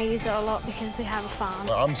 Yes, and I use it a lot because we have a farm.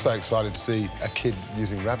 Well, I'm so excited to see a kid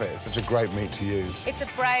using rabbit. It's such a great meat to use. It's a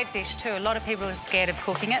brave dish too. A lot of people are scared of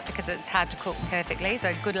cooking it because it's hard to cook perfectly,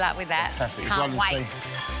 so good luck with that. Fantastic. Can't It's lovely wait. to see.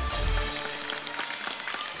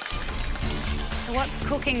 So what's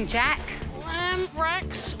cooking, Jack? Lamb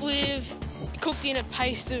racks cooked in a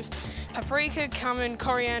paste of paprika, cumin,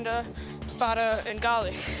 coriander, butter and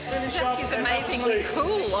garlic. Jack is amazingly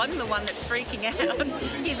cool. I'm the one that's freaking out.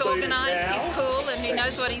 He's organised, he's cool, and he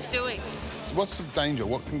knows what he's doing. What's the danger?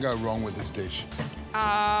 What can go wrong with this dish?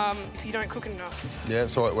 If you don't cook it enough. Yeah,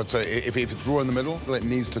 so if it's raw in the middle, it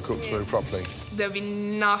needs to cook through properly. There'd be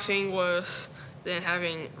nothing worse than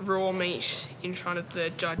having raw meat in front of the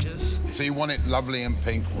judges. So you want it lovely and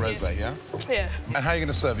pink rosé, yeah? Yeah. And how are you going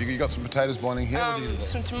to serve? You got some potatoes boiling here? What do you do?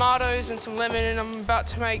 Some tomatoes and some lemon, and I'm about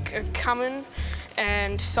to make a cumin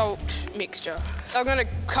and salt mixture. I'm going to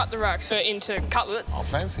cut the ragout into cutlets. Oh,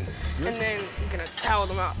 fancy. Good. And then I'm going to towel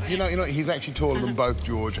them up. You know, he's actually taller than both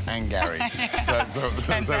George and Gary. Fantastic.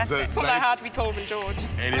 It's not that hard to be taller than George.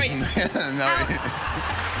 It isn't.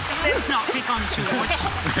 Let's not pick on George.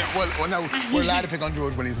 well, no, we're allowed to pick on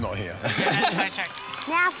George when he's not here. That's so true.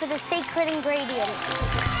 Now for the secret ingredients.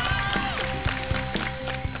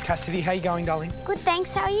 Cassidy, how you going, darling? Good,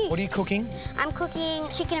 thanks. How are you? What are you cooking? I'm cooking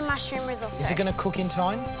chicken and mushroom risotto. Is it going to cook in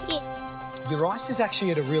time? Yeah. Your rice is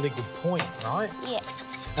actually at a really good point, right? Yeah.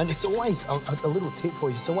 And it's always, a little tip for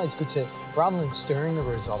you, it's always good to, rather than stirring the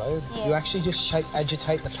risotto, you actually just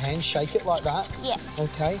agitate the pan, shake it like that. Yeah.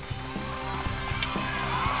 Okay.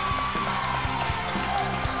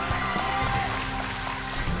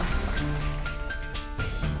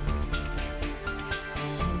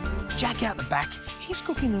 Jack out the back, he's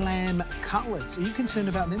cooking lamb cutlets. Are you concerned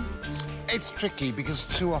about them? It's tricky because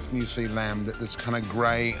too often you see lamb that's kind of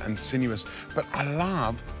grey and sinuous, but I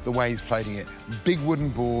love the way he's plating it. Big wooden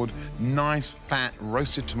board, nice fat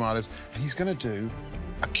roasted tomatoes, and he's going to do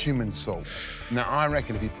a cumin salt. Now, I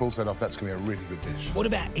reckon if he pulls that off, that's going to be a really good dish. What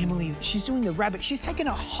about Emily? She's doing the rabbit. She's taken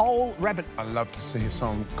a whole rabbit. I love to see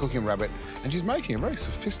someone cooking rabbit, and she's making a very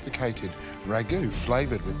sophisticated ragout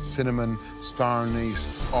flavoured with cinnamon, star anise,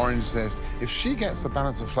 orange zest. If she gets the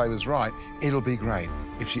balance of flavours right, it'll be great.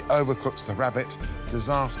 If she overcooks the rabbit,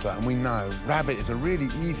 disaster. And we know rabbit is a really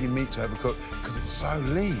easy meat to overcook because it's so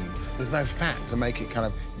lean. There's no fat to make it kind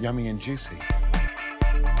of yummy and juicy.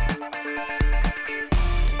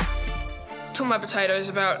 Took my potatoes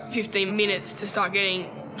about 15 minutes to start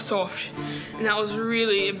getting soft, and that was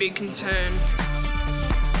really a big concern.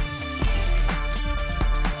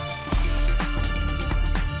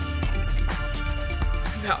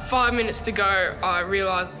 About 5 minutes to go, I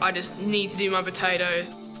realised I just need to do my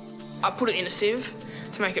potatoes. I put it in a sieve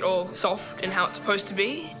to make it all soft and how it's supposed to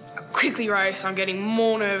be. I quickly race, I'm getting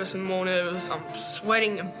more nervous and more nervous. I'm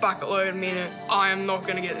sweating a bucket load a minute. I am not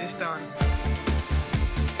going to get this done.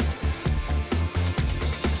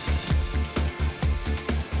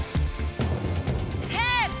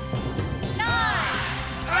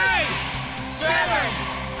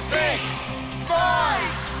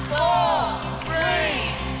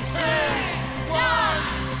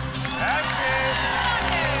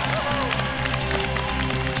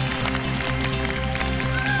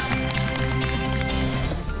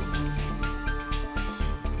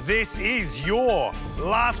 This is your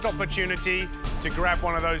last opportunity to grab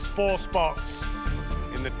one of those 4 spots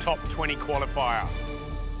in the top 20 qualifier.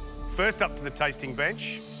 First up to the tasting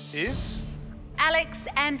bench is... Alex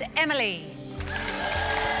and Emily.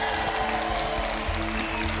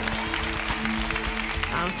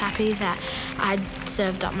 I was happy that I'd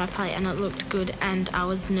served up my plate and it looked good, and I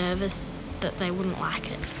was nervous that they wouldn't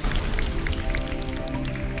like it.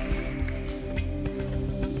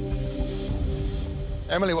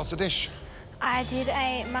 Emily, what's the dish? I did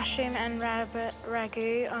a mushroom and rabbit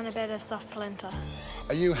ragout on a bed of soft polenta.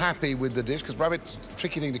 Are you happy with the dish? Because rabbit's a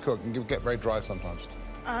tricky thing to cook and can get very dry sometimes.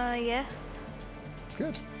 Yes.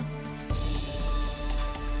 Good.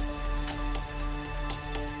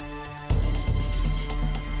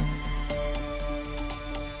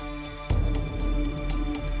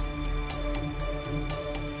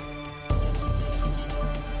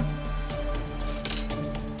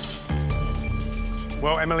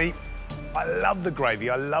 Well, Emily, I love the gravy,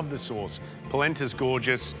 I love the sauce. Polenta's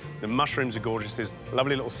gorgeous, the mushrooms are gorgeous, there's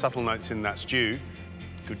lovely little subtle notes in that stew.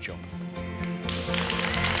 Good job.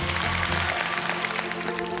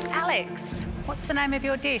 Alex, what's the name of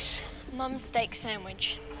your dish? Mum's steak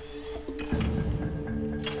sandwich.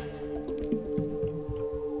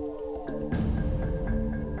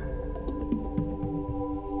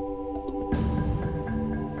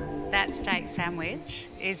 That steak sandwich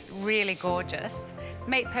is really gorgeous.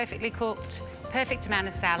 Meat perfectly cooked, perfect amount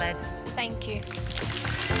of salad. Thank you.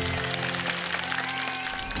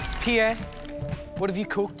 Pierre, what have you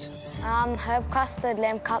cooked? Herb-crusted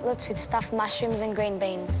lamb cutlets with stuffed mushrooms and green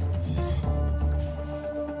beans.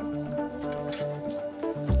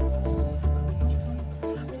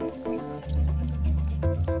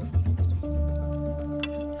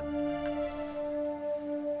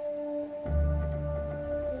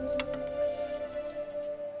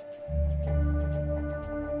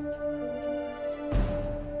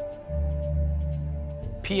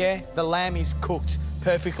 Pierre, the lamb is cooked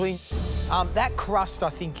perfectly. That crust, I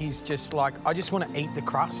think, is just like, I just want to eat the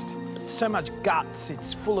crust. It's so much guts,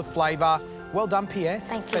 it's full of flavour. Well done, Pierre.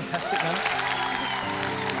 Thank you. Fantastic, man.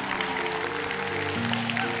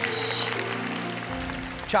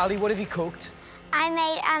 Charlie, what have you cooked? I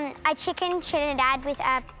made a chicken Trinidad with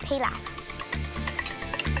a pilaf.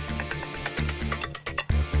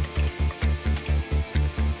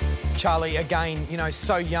 Charlie, again, you know,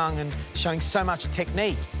 so young and showing so much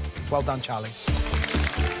technique. Well done, Charlie.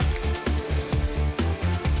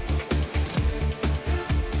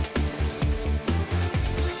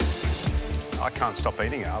 I can't stop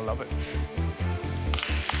eating it. I love it.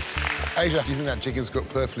 Asia, do you think that chicken's cooked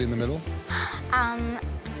perfectly in the middle?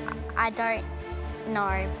 I don't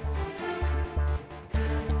know.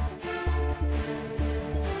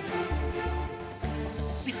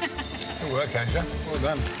 Good work, Asia. Well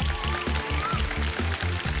done.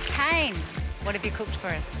 Kane, what have you cooked for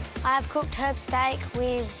us? I have cooked herb steak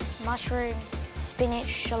with mushrooms, spinach,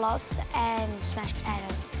 shallots and smashed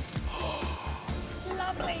potatoes.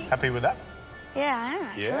 Lovely. Happy with that? Yeah, I am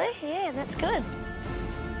actually. Yeah, that's good.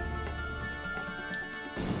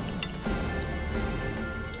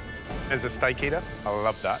 As a steak eater, I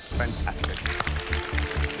love that. Fantastic.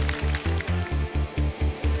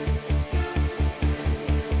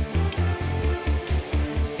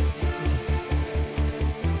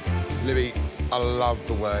 Libby, I love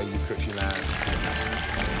the way you cook your lamb.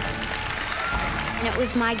 And it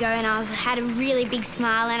was my go, and I had a really big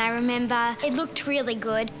smile, and I remember it looked really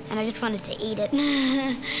good, and I just wanted to eat it.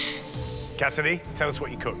 Cassidy, tell us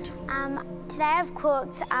what you cooked. Today I've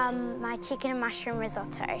cooked my chicken and mushroom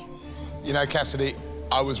risotto. You know, Cassidy,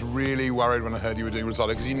 I was really worried when I heard you were doing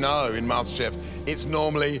risotto, because you know, in MasterChef, it's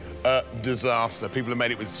normally a disaster. People have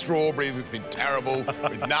made it with strawberries, it's been terrible.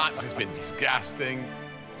 With nuts, it's been disgusting.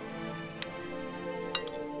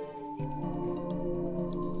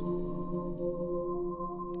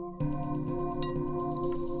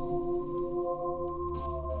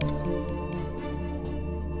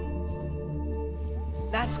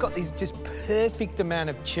 That's got this just perfect amount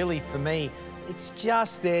of chilli for me. It's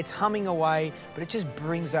just there, it's humming away, but it just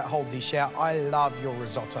brings that whole dish out. I love your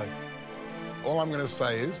risotto. All I'm going to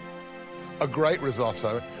say is, a great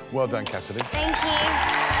risotto. Well done, Cassidy. Thank you.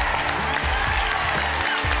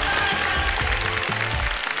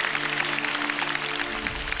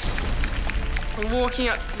 I'm walking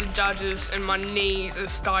up to the judges and my knees are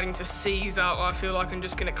starting to seize up. I feel like I'm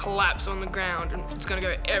just going to collapse on the ground and it's going to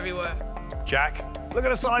go everywhere. Jack, look at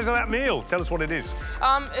the size of that meal. Tell us what it is.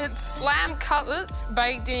 It's lamb cutlets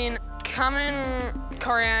baked in cumin,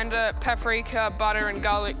 coriander, paprika, butter and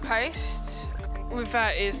garlic paste. With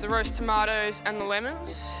that is the roast tomatoes and the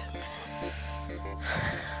lemons.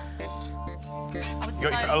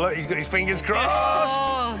 He's got his fingers crossed.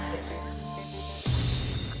 Oh.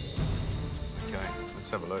 Okay, let's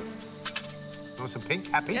have a look. You want some pink?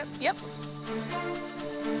 Happy? Yep.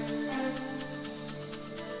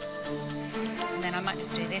 And then I might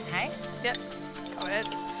just do this, hey? Yep. Go ahead.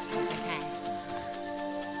 Okay.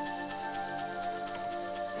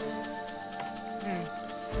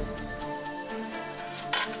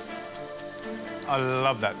 I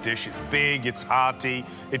love that dish. It's big, it's hearty.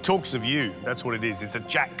 It talks of you. That's what it is. It's a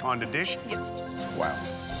Jack kind of dish. Yep. Wow.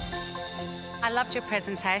 I loved your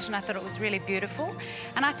presentation. I thought it was really beautiful.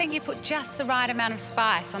 And I think you put just the right amount of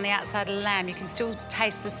spice on the outside of the lamb. You can still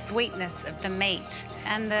taste the sweetness of the meat.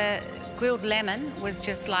 And the grilled lemon was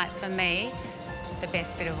just like, for me, the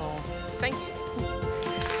best bit of all. Thank you.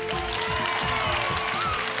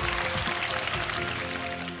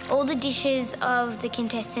 All the dishes of the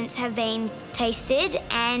contestants have been tasted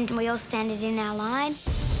and we all stand in our line.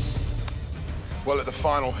 Well, at the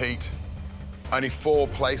final heat, only 4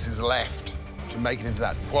 places left to make it into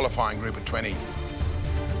that qualifying group of 20.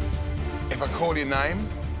 If I call your name,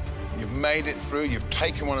 you've made it through, you've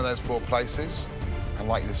taken one of those 4 places, I'd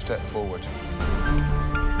like you to step forward.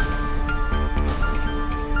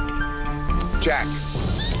 Jack.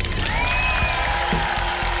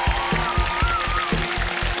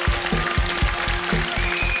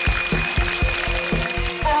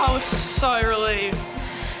 I was so relieved.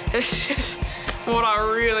 It's just what I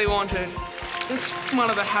really wanted. It's one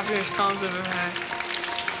of the happiest times I've ever had.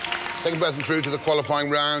 Second person through to the qualifying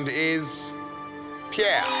round is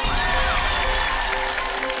Pierre.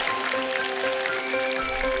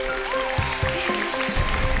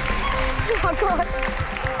 Oh my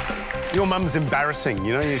God. Your mum's embarrassing,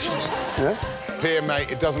 you know? Yeah? Pierre, mate,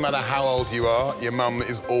 it doesn't matter how old you are, your mum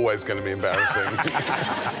is always going to be embarrassing.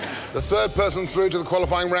 The third person through to the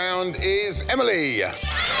qualifying round is Emily.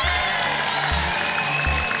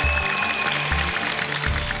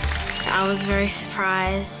 I was very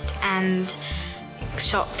surprised and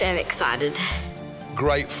shocked and excited.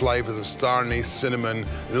 Great flavours of star anise, cinnamon,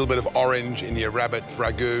 a little bit of orange in your rabbit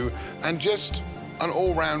ragout, and just an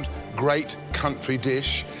all-round great country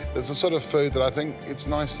dish. It's the sort of food that I think it's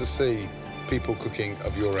nice to see people cooking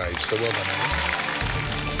of your age. So well done, Emily.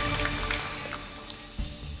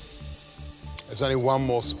 There's only one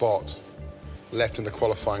more spot left in the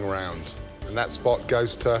qualifying round. And that spot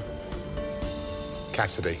goes to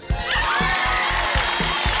Cassidy.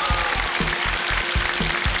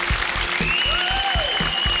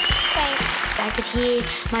 I could hear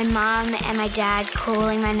my mum and my dad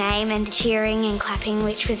calling my name and cheering and clapping,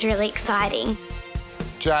 which was really exciting.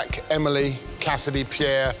 Jack, Emily, Cassidy,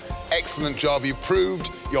 Pierre, excellent job. You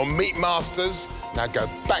proved you're meat masters. Now go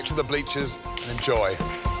back to the bleachers and enjoy.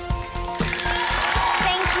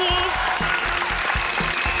 Thank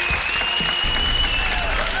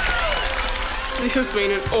you. This has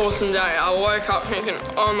been an awesome day. I woke up thinking,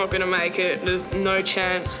 oh, I'm not going to make it. There's no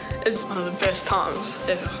chance. It's one of the best times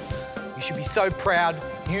ever. You should be so proud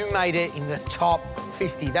you made it in the top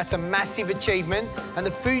 50. That's a massive achievement, and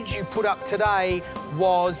the food you put up today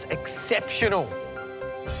was exceptional.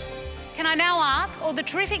 Can I now ask all the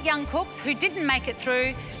terrific young cooks who didn't make it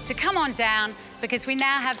through to come on down, because we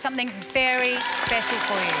now have something very special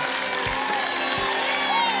for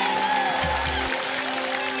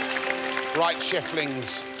you. Right,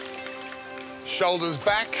 cheflings. Shoulders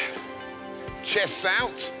back, chests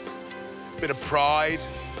out, bit of pride,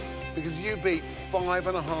 because you beat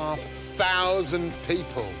 5,500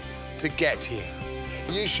 people to get here.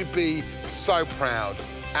 You should be so proud.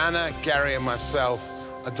 Anna, Gary and myself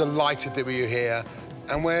are delighted that you're here,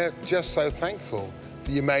 and we're just so thankful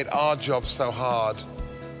that you made our job so hard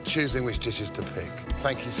choosing which dishes to pick.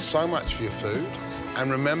 Thank you so much for your food, and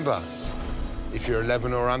remember, if you're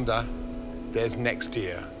 11 or under, there's next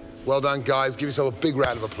year. Well done, guys. Give yourself a big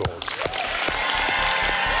round of applause.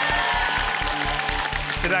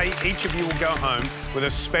 Today, each of you will go home with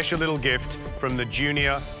a special little gift from the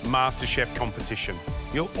Junior MasterChef competition.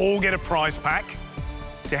 You'll all get a prize pack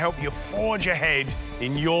to help you forge ahead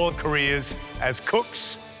in your careers as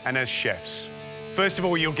cooks and as chefs. First of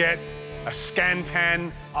all, you'll get a Scan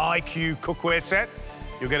Pan IQ cookware set.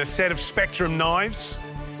 You'll get a set of Spectrum knives.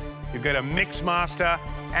 You'll get a Mix Master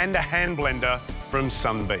and a hand blender from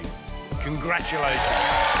Sunbeam. Congratulations.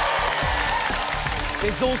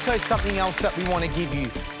 There's also something else that we want to give you,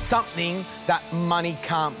 something that money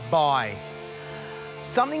can't buy.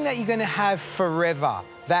 Something that you're going to have forever,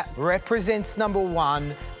 that represents, number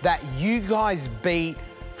one, that you guys beat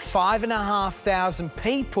 5,500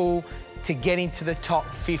 people to get into the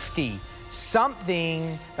top 50.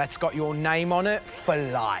 Something that's got your name on it for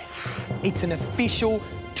life. It's an official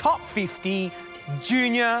top 50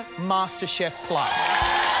 Junior MasterChef plug.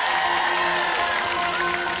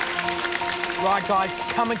 Right, guys,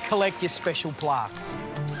 come and collect your special plaques.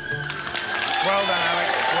 Well done,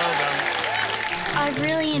 Alex. Well done. I've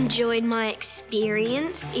really enjoyed my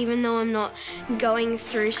experience, even though I'm not going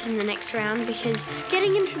through to the next round, because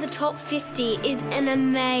getting into the top 50 is an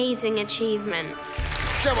amazing achievement.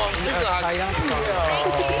 Come on, give it a hug.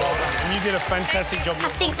 And you did a fantastic job. I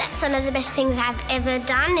think that's one of the best things I've ever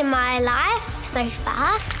done in my life so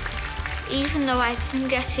far. Even though I didn't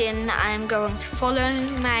get in, I am going to follow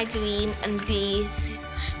my dream and be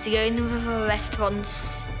the owner of a restaurant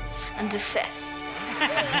and a chef.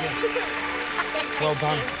 Well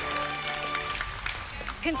done.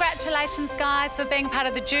 Congratulations, guys, for being part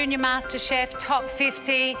of the Junior MasterChef Top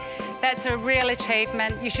 50. That's a real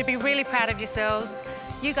achievement. You should be really proud of yourselves.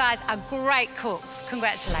 You guys are great cooks.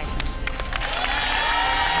 Congratulations.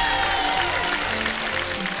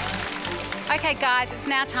 OK, guys, it's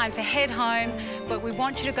now time to head home, but we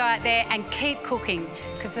want you to go out there and keep cooking,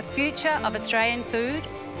 because the future of Australian food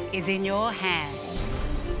is in your hands.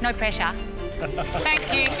 No pressure. Thank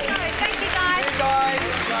you. Thank you, guys. Hey, guys.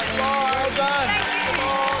 Well done.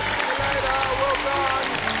 See you later. Well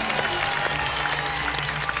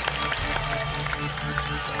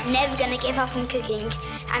done. Never gonna give up on cooking.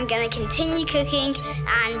 I'm gonna continue cooking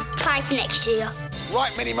and try for next year.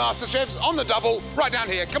 Right, mini master chefs, on the double, right down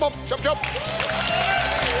here. Come on, chop, chop.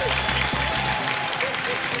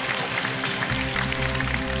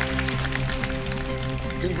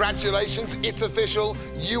 Congratulations, it's official.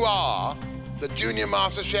 You are the Junior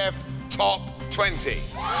MasterChef Top 20.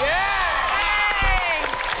 Yeah!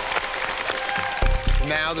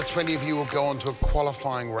 Now the 20 of you will go on to a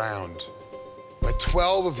qualifying round, where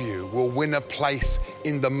 12 of you will win a place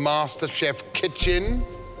in the MasterChef kitchen,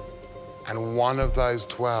 and one of those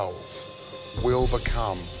 12 will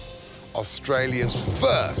become Australia's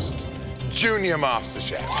first Junior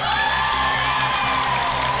MasterChef.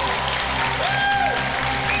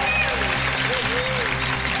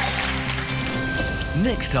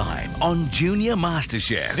 Next time on Junior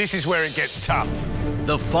MasterChef. This is where it gets tough.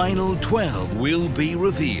 The final 12 will be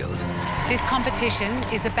revealed. This competition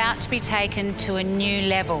is about to be taken to a new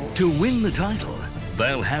level. To win the title,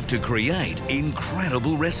 They'll have to create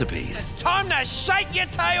incredible recipes. Time to shake your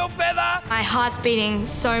tail feather! My heart's beating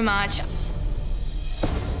so much.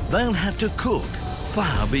 They'll have to cook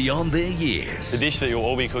far beyond their years. The dish that you'll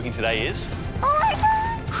all be cooking today is?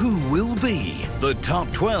 Who will be the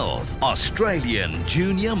top 12 Australian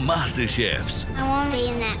Junior MasterChefs? I want to be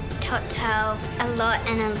in that top 12 a lot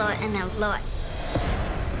and a lot and a lot.